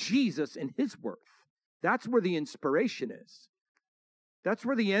about Jesus and his worth. That's where the inspiration is. That's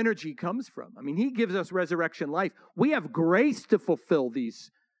where the energy comes from. I mean, he gives us resurrection life. We have grace to fulfill these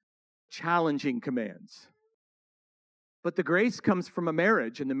challenging commands. But the grace comes from a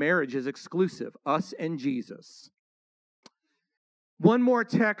marriage, and the marriage is exclusive, us and Jesus. One more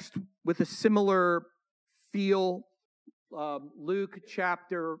text with a similar feel, Luke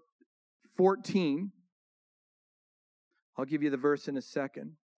chapter 14. I'll give you the verse in a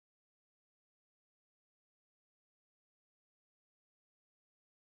second.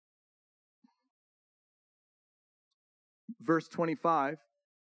 Verse 25.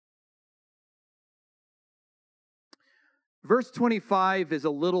 Verse 25 is a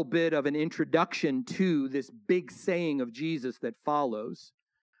little bit of an introduction to this big saying of Jesus that follows,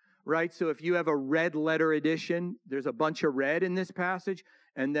 right? So if you have a red letter edition, there's a bunch of red in this passage,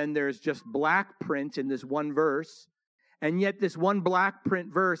 and then there's just black print in this one verse. And yet this one black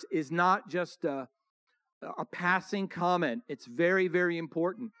print verse is not just a passing comment. It's very, very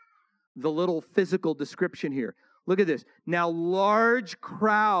important. The little physical description here. Look at this. Now, large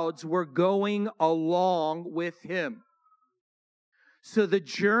crowds were going along with him. So the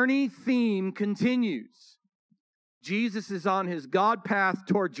journey theme continues. Jesus is on his God path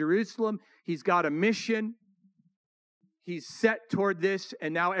toward Jerusalem. He's got a mission. He's set toward this,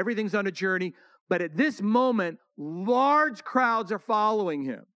 and now everything's on a journey. But at this moment, large crowds are following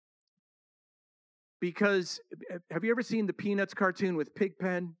him. Because, have you ever seen the Peanuts cartoon with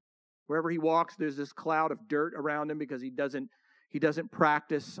Pigpen? Wherever he walks, there's this cloud of dirt around him because he doesn't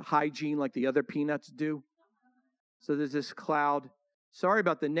practice hygiene like the other Peanuts do. So there's this cloud. Sorry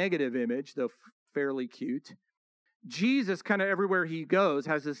about the negative image, though fairly cute. Jesus, kind of everywhere he goes,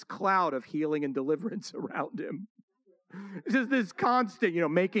 has this cloud of healing and deliverance around him. It's just this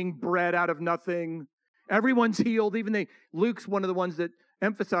constant, making bread out of nothing. Everyone's healed. Luke's one of the ones that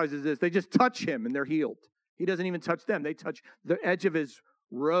emphasizes this. They just touch him and they're healed. He doesn't even touch them. They touch the edge of his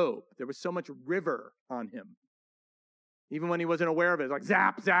robe. There was so much river on him. Even when he wasn't aware of it, like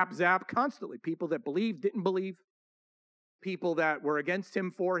zap, zap, zap, constantly. People that believed didn't believe. People that were against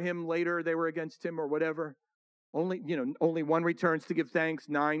him, for him, later they were against him or whatever. Only one returns to give thanks,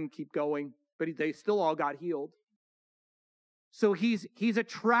 9 keep going, but they still all got healed. So he's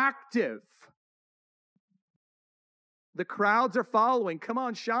attractive. The crowds are following. Come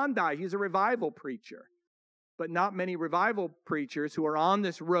on, Shandai, he's a revival preacher. But not many revival preachers who are on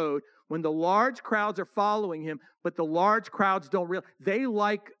this road when the large crowds are following him, but the large crowds don't realize. They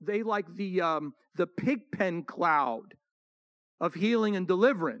like the Pigpen cloud of healing and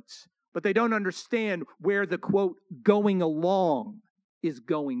deliverance, but they don't understand where the, quote, going along is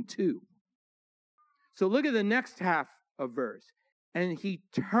going to. So look at the next half of verse. And he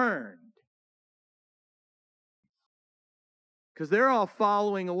turned. Because they're all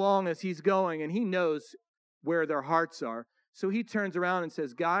following along as he's going, and he knows where their hearts are. So he turns around and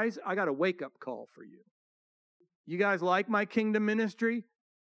says, guys, I got a wake-up call for you. You guys like my kingdom ministry?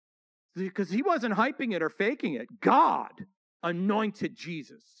 Because he wasn't hyping it or faking it. God anointed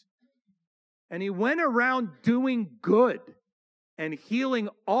Jesus. And he went around doing good and healing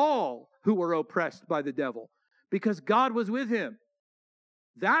all who were oppressed by the devil because God was with him.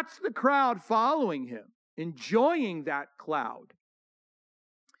 That's the crowd following him, enjoying that cloud.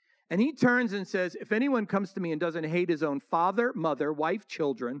 And he turns and says, if anyone comes to me and doesn't hate his own father, mother, wife,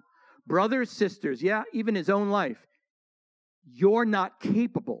 children, brothers, sisters, even his own life, you're not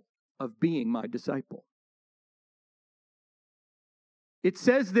capable of being my disciple. It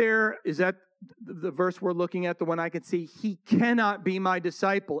says there, is that the verse we're looking at, the one I can see, he cannot be my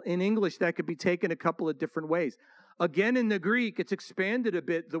disciple. In English, that could be taken a couple of different ways. Again, in the Greek, it's expanded a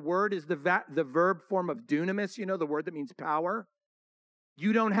bit. The word is the verb form of dunamis, the word that means power.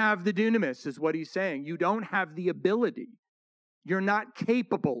 You don't have the dunamis, is what he's saying. You don't have the ability. You're not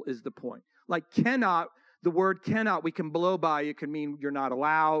capable, is the point. Like cannot, the word cannot, we can blow by. It can mean you're not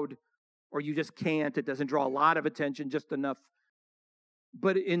allowed, or you just can't. It doesn't draw a lot of attention, just enough.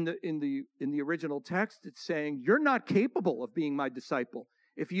 But in the original text, it's saying you're not capable of being my disciple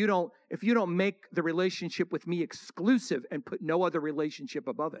if you don't make the relationship with me exclusive and put no other relationship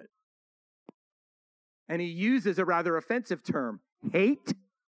above it. And he uses a rather offensive term, hate,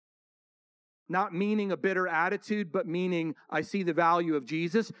 not meaning a bitter attitude, but meaning I see the value of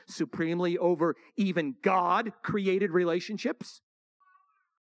Jesus supremely over even God-created relationships.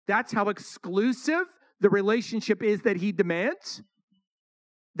 That's how exclusive the relationship is that he demands.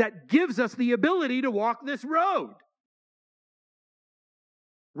 That gives us the ability to walk this road.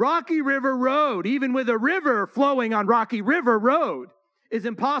 Rocky River Road, even with a river flowing on Rocky River Road, is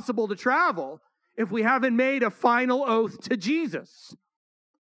impossible to travel if we haven't made a final oath to Jesus.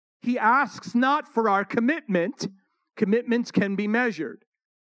 He asks not for our commitment. Commitments can be measured.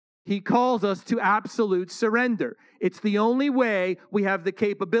 He calls us to absolute surrender. It's the only way we have the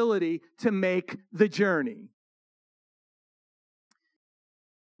capability to make the journey.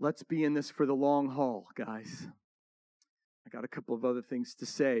 Let's be in this for the long haul, guys. I got a couple of other things to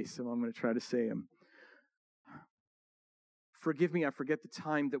say, so I'm going to try to say them. Forgive me, I forget the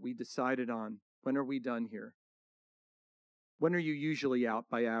time that we decided on. When are we done here? When are you usually out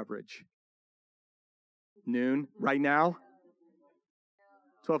by average? Noon? Right now?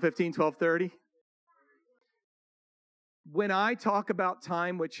 12:15, 12:30? When I talk about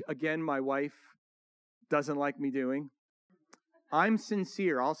time, which again my wife doesn't like me doing, I'm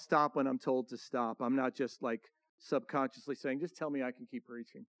sincere. I'll stop when I'm told to stop. I'm not just like subconsciously saying, just tell me I can keep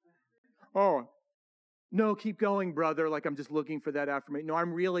preaching. Oh, no, keep going, brother. Like I'm just looking for that affirmation. No,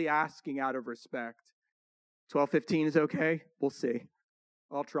 I'm really asking out of respect. 12:15 is okay? We'll see.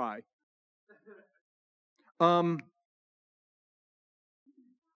 I'll try.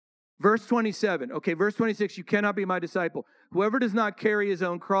 Verse 27. Okay, verse 26, you cannot be my disciple. Whoever does not carry his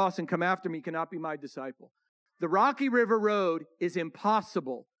own cross and come after me cannot be my disciple. The Rocky River Road is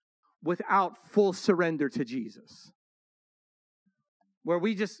impossible without full surrender to Jesus. Where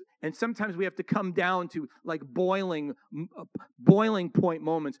we just, and sometimes we have to come down to like boiling point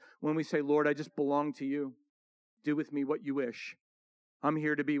moments when we say, Lord, I just belong to you. Do with me what you wish. I'm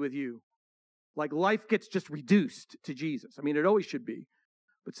here to be with you. Like life gets just reduced to Jesus. I mean, it always should be.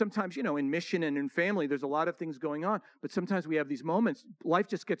 But sometimes, in mission and in family, there's a lot of things going on. But sometimes we have these moments, life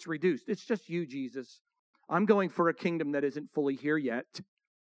just gets reduced. It's just you, Jesus. I'm going for a kingdom that isn't fully here yet.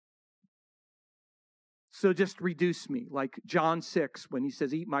 So just reduce me. Like John 6, when he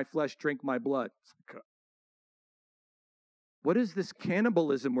says, eat my flesh, drink my blood. What is this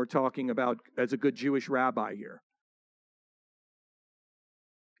cannibalism we're talking about as a good Jewish rabbi here?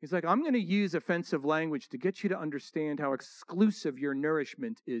 He's like, I'm going to use offensive language to get you to understand how exclusive your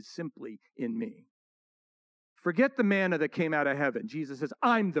nourishment is simply in me. Forget the manna that came out of heaven. Jesus says,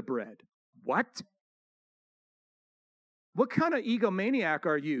 I'm the bread. What? What kind of egomaniac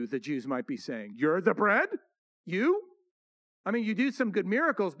are you, the Jews might be saying? You're the bread? You? I mean, you do some good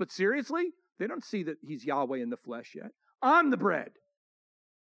miracles, but seriously? They don't see that he's Yahweh in the flesh yet. I'm the bread.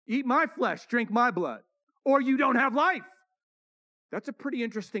 Eat my flesh, drink my blood, or you don't have life. That's a pretty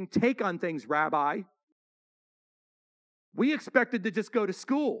interesting take on things, Rabbi. We expected to just go to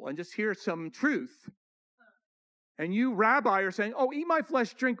school and just hear some truth. And you, Rabbi, are saying, oh, eat my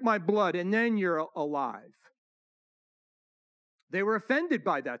flesh, drink my blood, and then you're alive. They were offended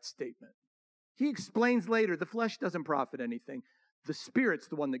by that statement. He explains later, the flesh doesn't profit anything. The Spirit's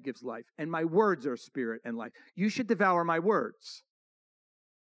the one that gives life, and my words are spirit and life. You should devour my words.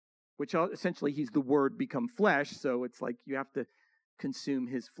 Which essentially, he's the word become flesh, so it's like you have to consume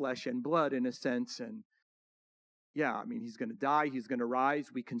his flesh and blood in a sense. And yeah, I mean, he's going to die, he's going to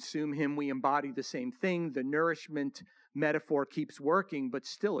rise. We consume him, we embody the same thing. The nourishment metaphor keeps working, but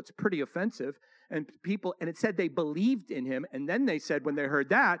still, it's pretty offensive. And it said they believed in him. And then they said, when they heard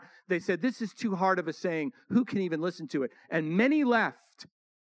that, they said, this is too hard of a saying. Who can even listen to it? And many left.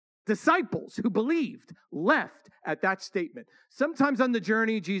 Disciples who believed left at that statement. Sometimes on the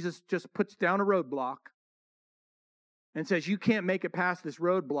journey, Jesus just puts down a roadblock and says, you can't make it past this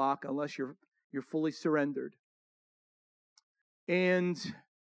roadblock unless you're fully surrendered. And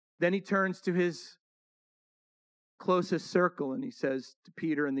then he turns to his closest circle and he says to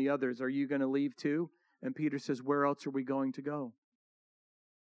Peter and the others, are you going to leave too? And Peter says, where else are we going to go?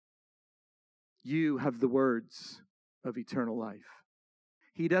 You have the words of eternal life.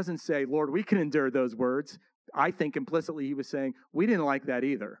 He doesn't say, Lord, we can endure those words. I think implicitly he was saying, we didn't like that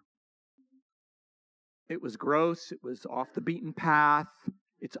either. It was gross. It was off the beaten path.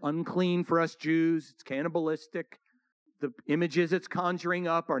 It's unclean for us Jews. It's cannibalistic. The images it's conjuring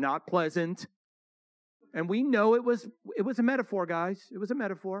up are not pleasant. And we know it was a metaphor, guys. It was a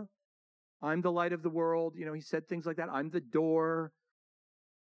metaphor. I'm the light of the world. He said things like that. I'm the door.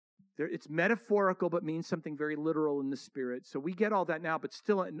 It's metaphorical, but means something very literal in the spirit. So we get all that now, but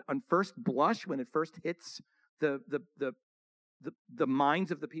still on first blush, when it first hits the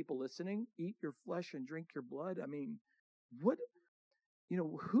minds of the people listening, eat your flesh and drink your blood. I mean, what,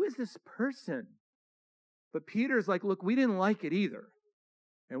 who is this person? But Peter's like, look, we didn't like it either.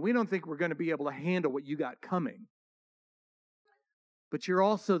 And we don't think we're going to be able to handle what you got coming. But you're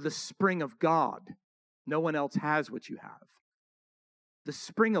also the spring of God. No one else has what you have. The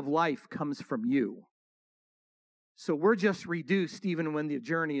spring of life comes from you. So we're just reduced even when the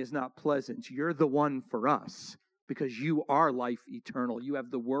journey is not pleasant. You're the one for us because you are life eternal. You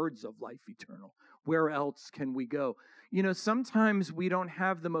have the words of life eternal. Where else can we go? You know, sometimes we don't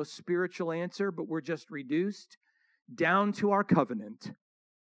have the most spiritual answer, but we're just reduced down to our covenant.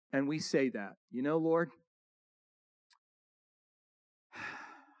 And we say that, you know, Lord,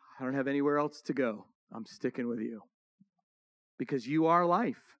 I don't have anywhere else to go. I'm sticking with you because you are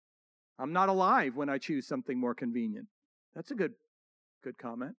life. I'm not alive when I choose something more convenient. That's a good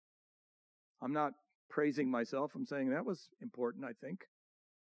comment. I'm not praising myself. I'm saying that was important, I think.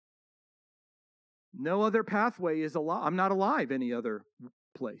 No other pathway is alive. I'm not alive any other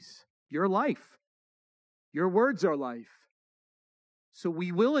place. You're life. Your words are life. So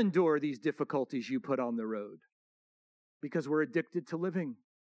we will endure these difficulties you put on the road because we're addicted to living.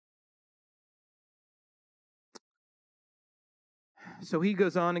 So he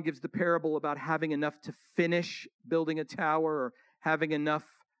goes on and gives the parable about having enough to finish building a tower or having enough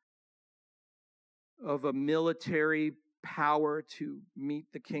of a military power to meet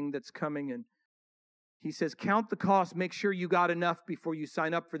the king that's coming. And he says, count the cost, make sure you got enough before you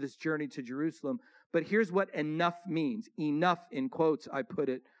sign up for this journey to Jerusalem. But here's what enough means. Enough, in quotes, I put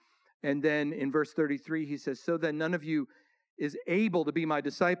it. And then in verse 33, he says, so then none of you is able to be my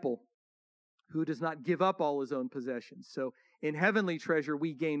disciple who does not give up all his own possessions. So in heavenly treasure,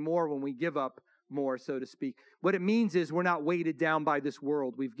 we gain more when we give up more, so to speak. What it means is we're not weighted down by this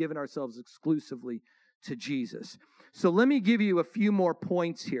world. We've given ourselves exclusively to Jesus. So let me give you a few more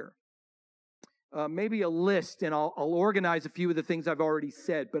points here. Maybe a list, and I'll organize a few of the things I've already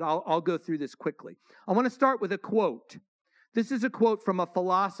said, but I'll go through this quickly. I want to start with a quote. This is a quote from a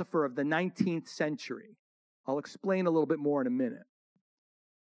philosopher of the 19th century. I'll explain a little bit more in a minute.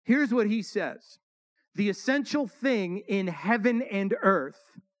 Here's what he says. The essential thing in heaven and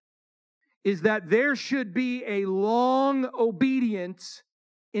earth is that there should be a long obedience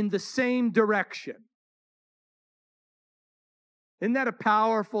in the same direction. Isn't that a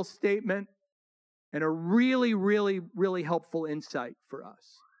powerful statement? And a really, really, really helpful insight for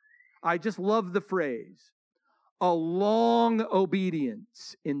us. I just love the phrase, a long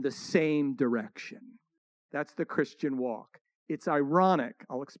obedience in the same direction. That's the Christian walk. It's ironic.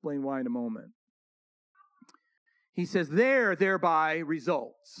 I'll explain why in a moment. He says, thereby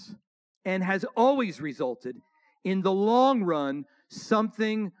results, and has always resulted, in the long run,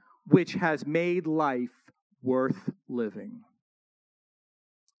 something which has made life worth living.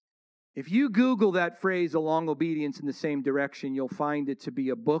 If you Google that phrase, a long obedience in the same direction, you'll find it to be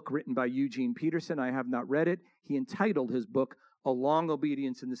a book written by Eugene Peterson. I have not read it. He entitled his book, A Long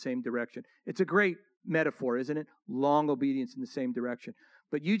Obedience in the Same Direction. It's a great metaphor, isn't it? Long obedience in the same direction.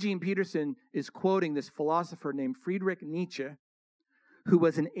 But Eugene Peterson is quoting this philosopher named Friedrich Nietzsche, who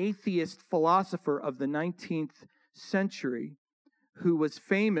was an atheist philosopher of the 19th century, who was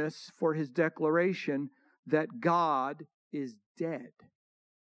famous for his declaration that God is dead.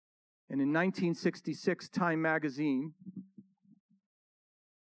 And in 1966, Time magazine, I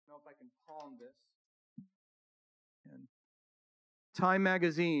don't know if I can palm this. And Time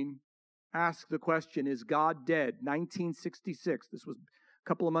magazine asked the question, is God dead? 1966. This was a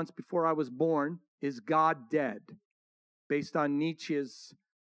couple of months before I was born. Is God dead? Based on Nietzsche's,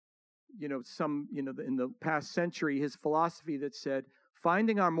 in the past century, his philosophy that said,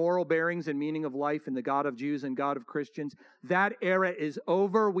 finding our moral bearings and meaning of life in the God of Jews and God of Christians, that era is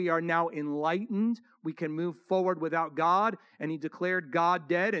over. We are now enlightened. We can move forward without God. And he declared God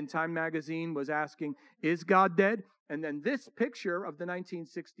dead, and Time magazine was asking, is God dead? And then this picture of the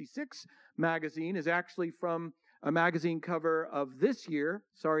 1966 magazine is actually from a magazine cover of this year.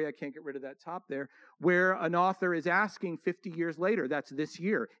 Sorry, I can't get rid of that top there, where an author is asking 50 years later, that's this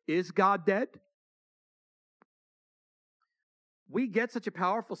year, is God dead? We get such a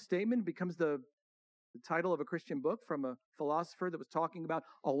powerful statement, it becomes the title of a Christian book from a philosopher that was talking about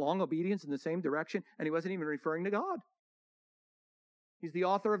a long obedience in the same direction, and he wasn't even referring to God. He's the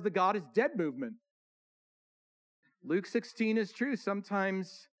author of the God is Dead movement. Luke 16 is true.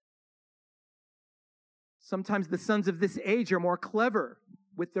 Sometimes the sons of this age are more clever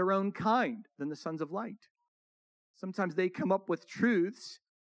with their own kind than the sons of light. Sometimes they come up with truths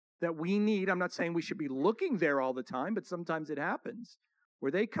that we need. I'm not saying we should be looking there all the time, but sometimes it happens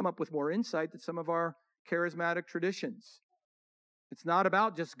where they come up with more insight than some of our charismatic traditions. It's not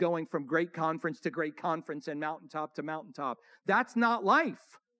about just going from great conference to great conference and mountaintop to mountaintop. That's not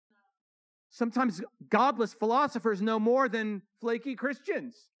life. Sometimes godless philosophers know more than flaky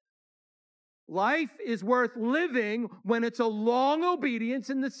Christians. Life is worth living when it's a long obedience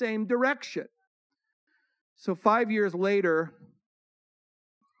in the same direction. So 5 years later,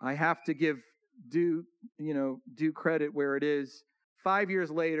 I have to give due credit where it is. 5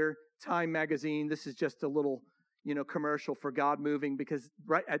 years later, Time magazine, this is just a little, commercial for God moving, because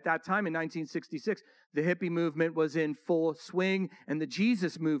right at that time in 1966, the hippie movement was in full swing and the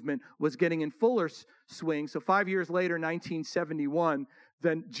Jesus movement was getting in fuller swing. So 5 years later, 1971,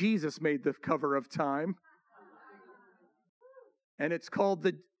 then Jesus made the cover of Time. And it's called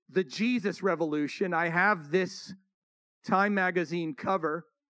the Jesus Revolution. I have this Time magazine cover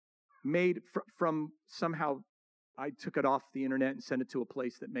made from somehow, I took it off the internet and sent it to a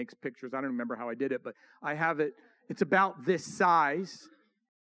place that makes pictures. I don't remember how I did it, but I have it. It's about this size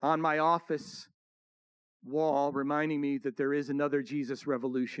on my office wall, reminding me that there is another Jesus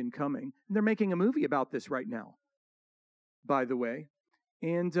Revolution coming. And they're making a movie about this right now, by the way.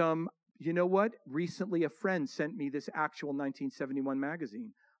 And you know what? Recently, a friend sent me this actual 1971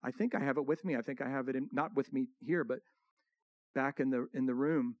 magazine. I think I have it with me. I think I have it not with me here, but back in the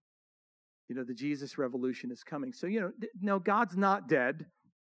room. The Jesus Revolution is coming. So, no, God's not dead,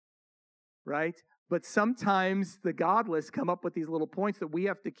 right? But sometimes the godless come up with these little points that we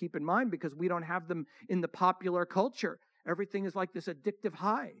have to keep in mind because we don't have them in the popular culture. Everything is like this addictive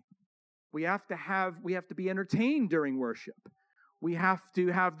high. We have to be entertained during worship. We have to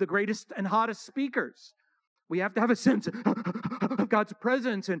have the greatest and hottest speakers. We have to have a sense of God's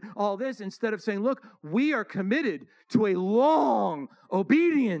presence and all this, instead of saying, look, we are committed to a long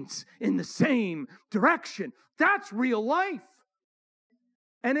obedience in the same direction. That's real life.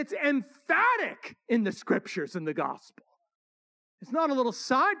 And it's emphatic in the scriptures and the gospel. It's not a little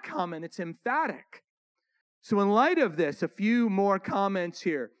side comment, it's emphatic. So in light of this, a few more comments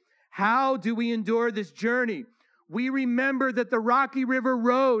here. How do we endure this journey? We remember that the Rocky River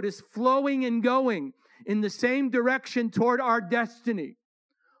Road is flowing and going in the same direction toward our destiny.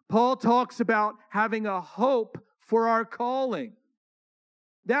 Paul talks about having a hope for our calling.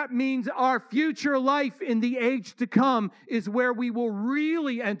 That means our future life in the age to come is where we will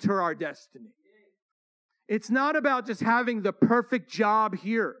really enter our destiny. It's not about just having the perfect job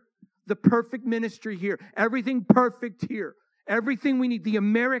here, the perfect ministry here, everything perfect here, everything we need, the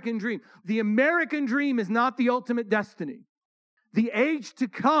American dream. The American dream is not the ultimate destiny. The age to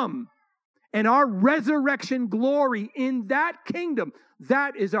come and our resurrection glory in that kingdom,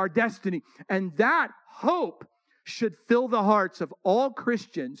 that is our destiny. And that hope should fill the hearts of all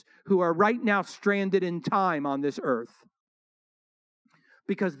Christians who are right now stranded in time on this earth.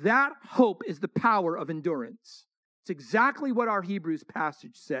 Because that hope is the power of endurance. It's exactly what our Hebrews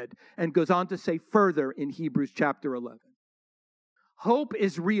passage said, and goes on to say further in Hebrews chapter 11. Hope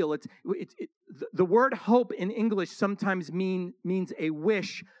is real. The word hope in English sometimes means a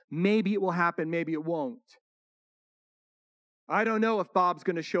wish. Maybe it will happen, maybe it won't. I don't know if Bob's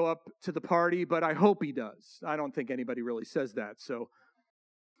going to show up to the party, but I hope he does. I don't think anybody really says that. So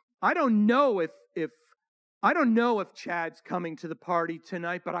I don't know if Chad's coming to the party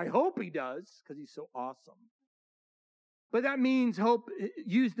tonight, but I hope he does because he's so awesome. But that means hope,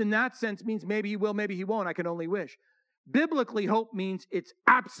 used in that sense, means maybe he will, maybe he won't. I can only wish. Biblically, hope means it's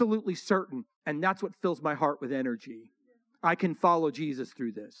absolutely certain, and that's what fills my heart with energy. I can follow Jesus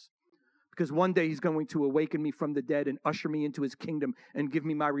through this, because one day he's going to awaken me from the dead and usher me into his kingdom and give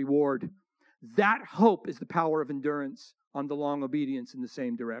me my reward. That hope is the power of endurance on the long obedience in the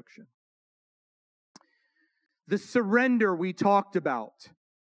same direction. The surrender we talked about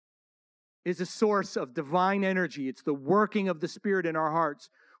is a source of divine energy. It's the working of the Spirit in our hearts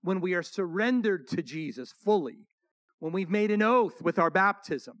when we are surrendered to Jesus fully. When we've made an oath with our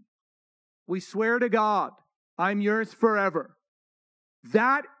baptism, we swear to God, I'm yours forever.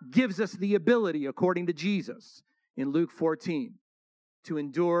 That gives us the ability, according to Jesus in Luke 14, to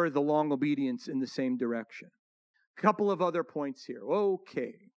endure the long obedience in the same direction. A couple of other points here.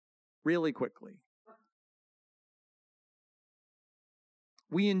 Okay, really quickly.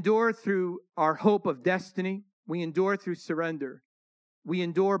 We endure through our hope of destiny. We endure through surrender. We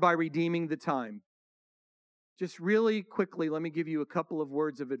endure by redeeming the time. Just really quickly, let me give you a couple of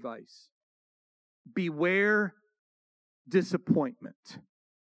words of advice. Beware disappointment.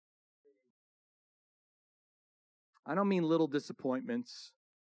 I don't mean little disappointments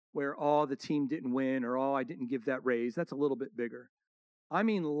where, the team didn't win, or, I didn't give that raise. That's a little bit bigger. I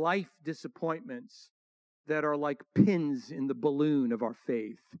mean life disappointments that are like pins in the balloon of our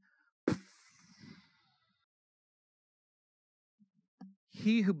faith.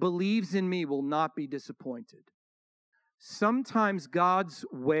 He who believes in me will not be disappointed. Sometimes God's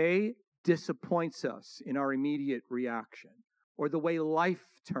way disappoints us in our immediate reaction, or the way life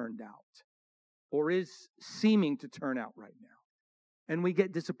turned out, or is seeming to turn out right now. And we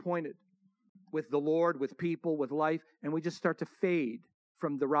get disappointed with the Lord, with people, with life, and we just start to fade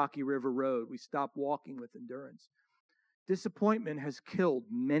from the Rocky River Road. We stop walking with endurance. Disappointment has killed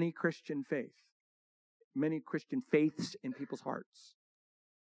many Christian faith. many Christian faiths in people's hearts.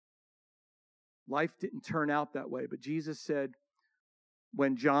 Life didn't turn out that way, but Jesus said,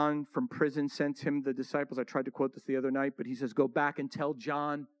 when John from prison sent him the disciples, I tried to quote this the other night, but he says, go back and tell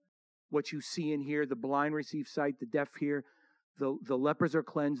John what you see and hear. The blind receive sight, the deaf hear, the lepers are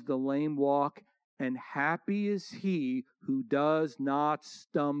cleansed, the lame walk, and happy is he who does not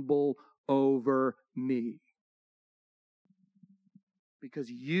stumble over me. Because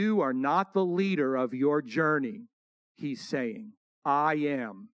you are not the leader of your journey, he's saying. I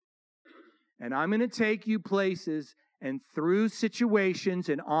am. And I'm going to take you places and through situations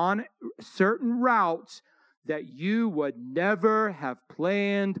and on certain routes that you would never have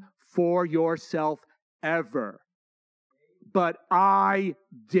planned for yourself ever. But I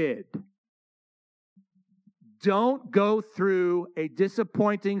did. Don't go through a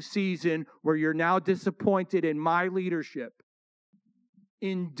disappointing season where you're now disappointed in my leadership.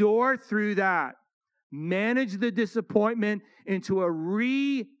 Endure through that. Manage the disappointment into a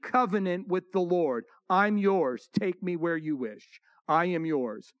re-covenant with the Lord. I'm yours. Take me where you wish. I am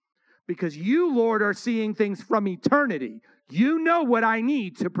yours. Because you, Lord, are seeing things from eternity. You know what I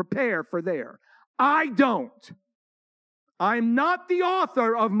need to prepare for there. I don't. I'm not the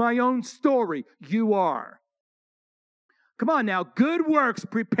author of my own story. You are. Come on now, good works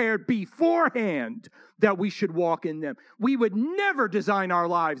prepared beforehand that we should walk in them. We would never design our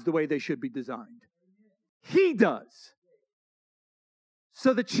lives the way they should be designed. He does.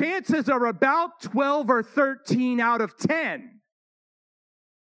 So the chances are about 12 or 13 out of 10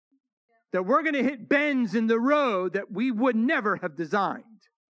 that we're going to hit bends in the road that we would never have designed.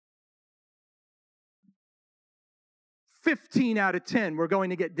 15 out of 10, we're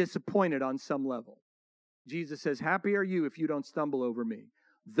going to get disappointed on some level. Jesus says, happy are you if you don't stumble over me.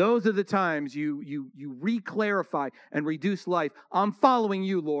 Those are the times you re-clarify and reduce life. I'm following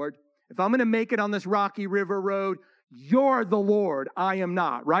you, Lord. If I'm going to make it on this rocky river road, you're the Lord. I am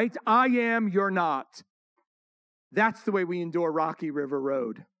not, right? I am, you're not. That's the way we endure Rocky River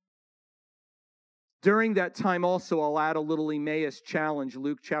Road. During that time also, I'll add a little Emmaus challenge,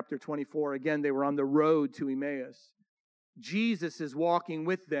 Luke chapter 24. Again, they were on the road to Emmaus. Jesus is walking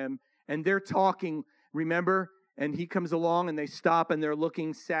with them, and they're talking, remember? And he comes along, and they stop, and they're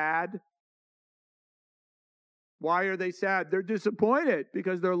looking sad. Why are they sad? They're disappointed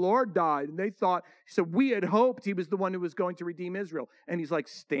because their Lord died. And they thought, so we had hoped he was the one who was going to redeem Israel. And he's like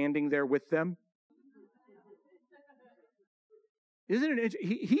standing there with them. Isn't it?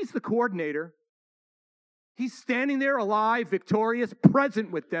 He's the coordinator. He's standing there alive, victorious,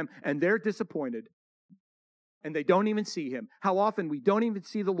 present with them, and they're disappointed. And they don't even see him. How often we don't even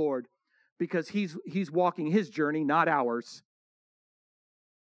see the Lord because he's walking his journey, not ours.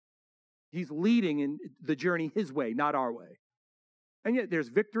 He's leading in the journey his way, not our way. And yet there's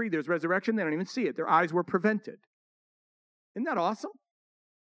victory, there's resurrection. They don't even see it. Their eyes were prevented. Isn't that awesome?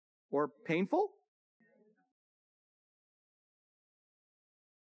 Or painful?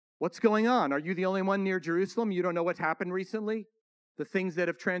 What's going on? Are you the only one near Jerusalem? You don't know what's happened recently? The things that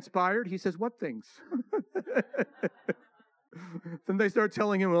have transpired? He says, what things? Then they start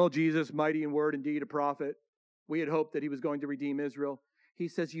telling him, well, Jesus, mighty in word and deed, a prophet. We had hoped that he was going to redeem Israel. He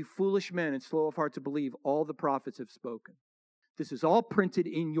says, you foolish men and slow of heart to believe, all the prophets have spoken. This is all printed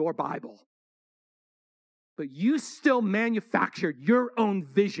in your Bible. But you still manufactured your own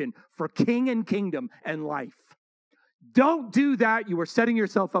vision for king and kingdom and life. Don't do that. You are setting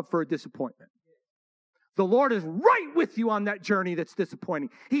yourself up for a disappointment. The Lord is right with you on that journey that's disappointing.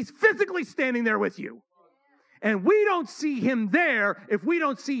 He's physically standing there with you. And we don't see him there if we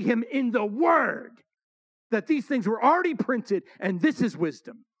don't see him in the Word. That these things were already printed, and this is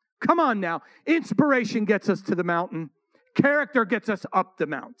wisdom. Come on now. Inspiration gets us to the mountain. Character gets us up the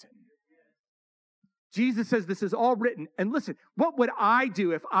mountain. Jesus says this is all written. And listen, what would I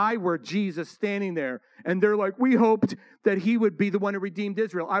do if I were Jesus standing there and they're like, we hoped that he would be the one who redeemed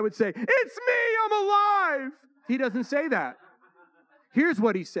Israel? I would say, it's me, I'm alive. He doesn't say that. Here's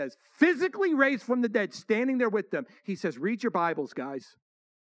what he says. Physically raised from the dead, standing there with them. He says, read your Bibles, guys.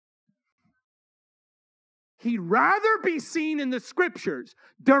 He'd rather be seen in the scriptures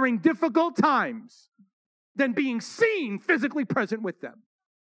during difficult times than being seen physically present with them.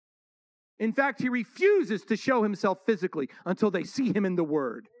 In fact, he refuses to show himself physically until they see him in the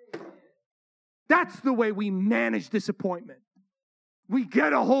Word. That's the way we manage disappointment. We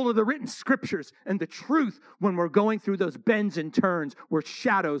get a hold of the written scriptures and the truth when we're going through those bends and turns where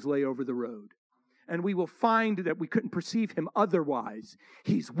shadows lay over the road. And we will find that we couldn't perceive him otherwise.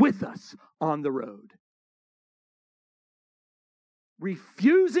 He's with us on the road.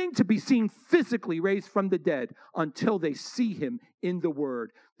 refusing to be seen physically raised from the dead until they see him in the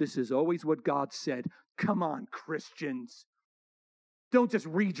Word. This is always what God said. Come on, Christians. Don't just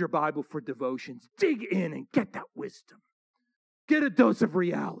read your Bible for devotions. Dig in and get that wisdom. Get a dose of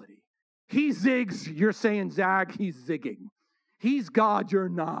reality. He zigs, you're saying zag, he's zigging. He's God, you're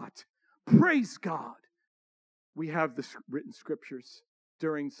not. Praise God. We have the written scriptures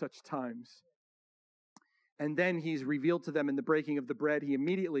during such times. And then he's revealed to them in the breaking of the bread. He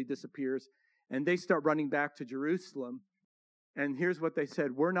immediately disappears, and they start running back to Jerusalem. And here's what they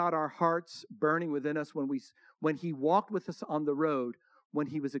said. Were not our hearts burning within us when he walked with us on the road, when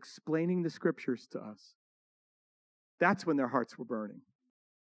he was explaining the scriptures to us? That's when their hearts were burning.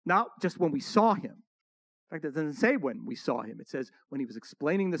 Not just when we saw him. In fact, it doesn't say when we saw him. It says when he was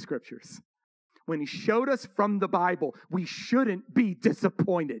explaining the scriptures. When he showed us from the Bible, we shouldn't be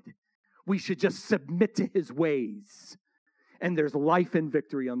disappointed. We should just submit to his ways. And there's life and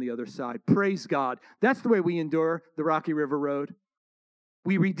victory on the other side. Praise God. That's the way we endure the Rocky River Road.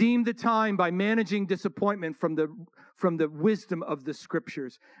 We redeem the time by managing disappointment from the wisdom of the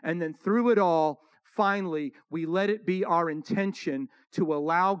scriptures. And then through it all, finally, we let it be our intention to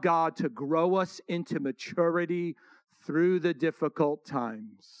allow God to grow us into maturity through the difficult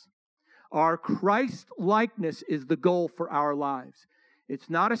times. Our Christ likeness is the goal for our lives. It's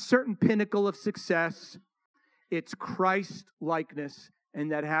not a certain pinnacle of success. It's Christ likeness,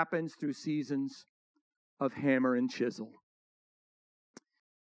 and that happens through seasons of hammer and chisel.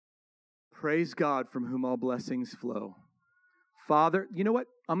 Praise God, from whom all blessings flow. Father, you know what?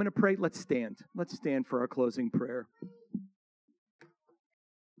 I'm going to pray. Let's stand. Let's stand for our closing prayer.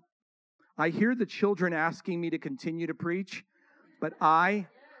 I hear the children asking me to continue to preach, but I'm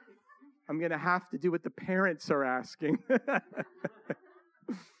going to have to do what the parents are asking.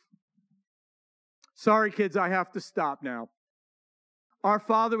 Sorry, kids, I have to stop now. Our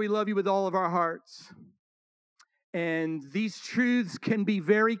Father, we love you with all of our hearts. And these truths can be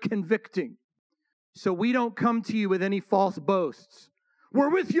very convicting. So we don't come to you with any false boasts.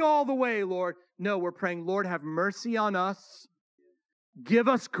 We're with you all the way, Lord. No, we're praying, Lord, have mercy on us. Give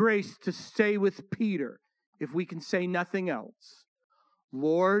us grace to stay with Peter if we can say nothing else.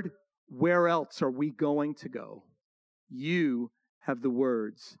 Lord, where else are we going to go? You have the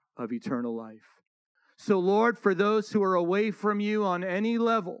words of eternal life. So, Lord, for those who are away from you on any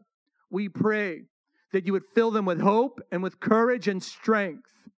level, we pray that you would fill them with hope and with courage and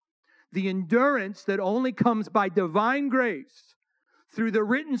strength. The endurance that only comes by divine grace through the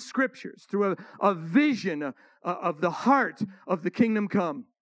written scriptures, through a vision of the heart of the kingdom come.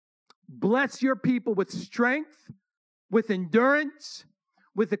 Bless your people with strength, with endurance,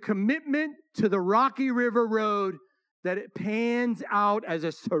 with a commitment to the Rocky River Road, that it pans out as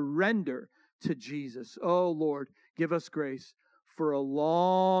a surrender to Jesus. Oh, Lord, give us grace for a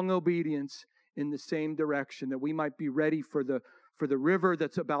long obedience in the same direction, that we might be ready for the river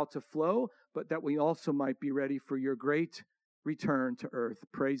that's about to flow, but that we also might be ready for your great return to earth.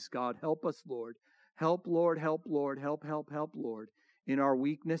 Praise God. Help us, Lord. Help, Lord. Help, Lord. Help, Lord. In our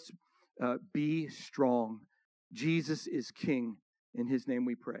weakness, be strong. Jesus is King. In his name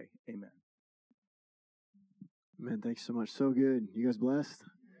we pray. Amen. Man, thanks so much. So good. You guys blessed?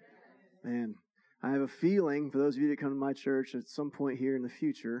 Man, I have a feeling, for those of you that come to my church, at some point here in the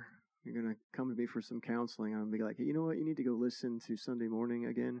future, you're going to come to me for some counseling. I'm going to be like, hey, you know what? You need to go listen to Sunday morning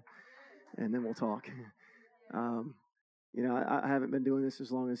again, and then we'll talk. I haven't been doing this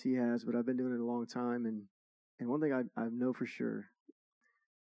as long as he has, but I've been doing it a long time. And one thing I know for sure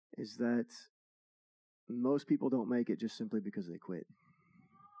is that most people don't make it just simply because they quit.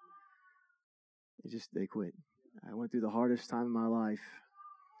 They quit. I went through the hardest time in my life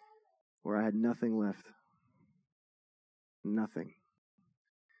where I had nothing left. Nothing.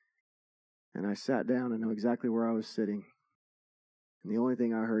 And I sat down and know exactly where I was sitting. And the only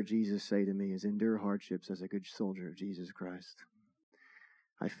thing I heard Jesus say to me is, endure hardships as a good soldier of Jesus Christ.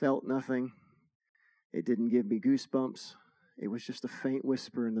 I felt nothing. It didn't give me goosebumps. It was just a faint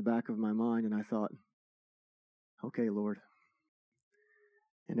whisper in the back of my mind. And I thought, okay, Lord.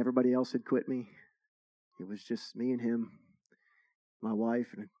 And everybody else had quit me. It was just me and him, my wife,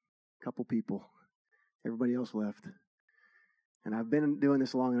 and a couple people. Everybody else left. And I've been doing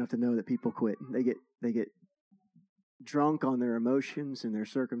this long enough to know that people quit. They get drunk on their emotions and their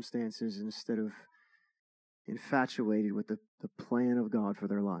circumstances instead of infatuated with the plan of God for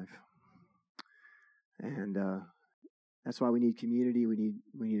their life. And that's why we need community. We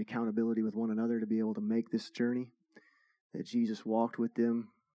need accountability with one another to be able to make this journey that Jesus walked with them.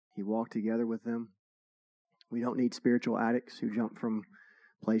 He walked together with them. We don't need spiritual addicts who jump from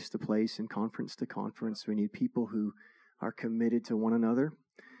place to place and conference to conference. We need people who are committed to one another,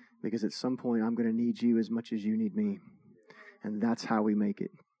 because at some point I'm going to need you as much as you need me. And that's how we make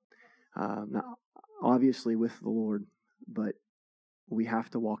it. Now, obviously with the Lord, but we have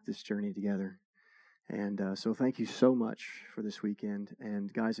to walk this journey together. And so thank you so much for this weekend.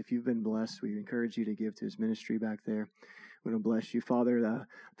 And guys, if you've been blessed, we encourage you to give to his ministry back there. We're going to bless you. Father,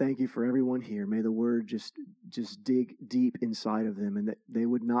 thank you for everyone here. May the word just dig deep inside of them, and that they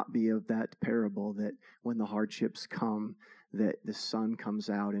would not be of that parable that when the hardships come, that the sun comes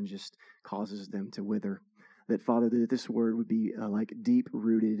out and just causes them to wither. That, Father, that this word would be like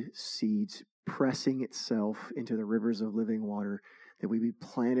deep-rooted seeds pressing itself into the rivers of living water, that we be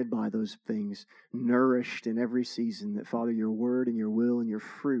planted by those things, nourished in every season, that, Father, your word and your will and your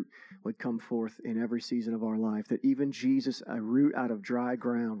fruit would come forth in every season of our life, that even Jesus, a root out of dry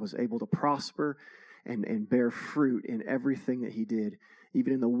ground, was able to prosper and bear fruit in everything that he did.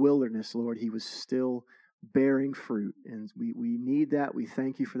 Even in the wilderness, Lord, he was still bearing fruit, and we need that. We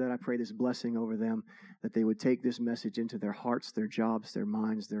thank you for that. I pray this blessing over them, that they would take this message into their hearts, their jobs, their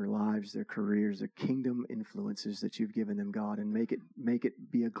minds, their lives, their careers, their kingdom influences that you've given them, God, and make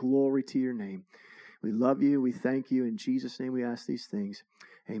it be a glory to your name. We love you. We thank you. In Jesus' name we ask these things.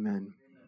 Amen.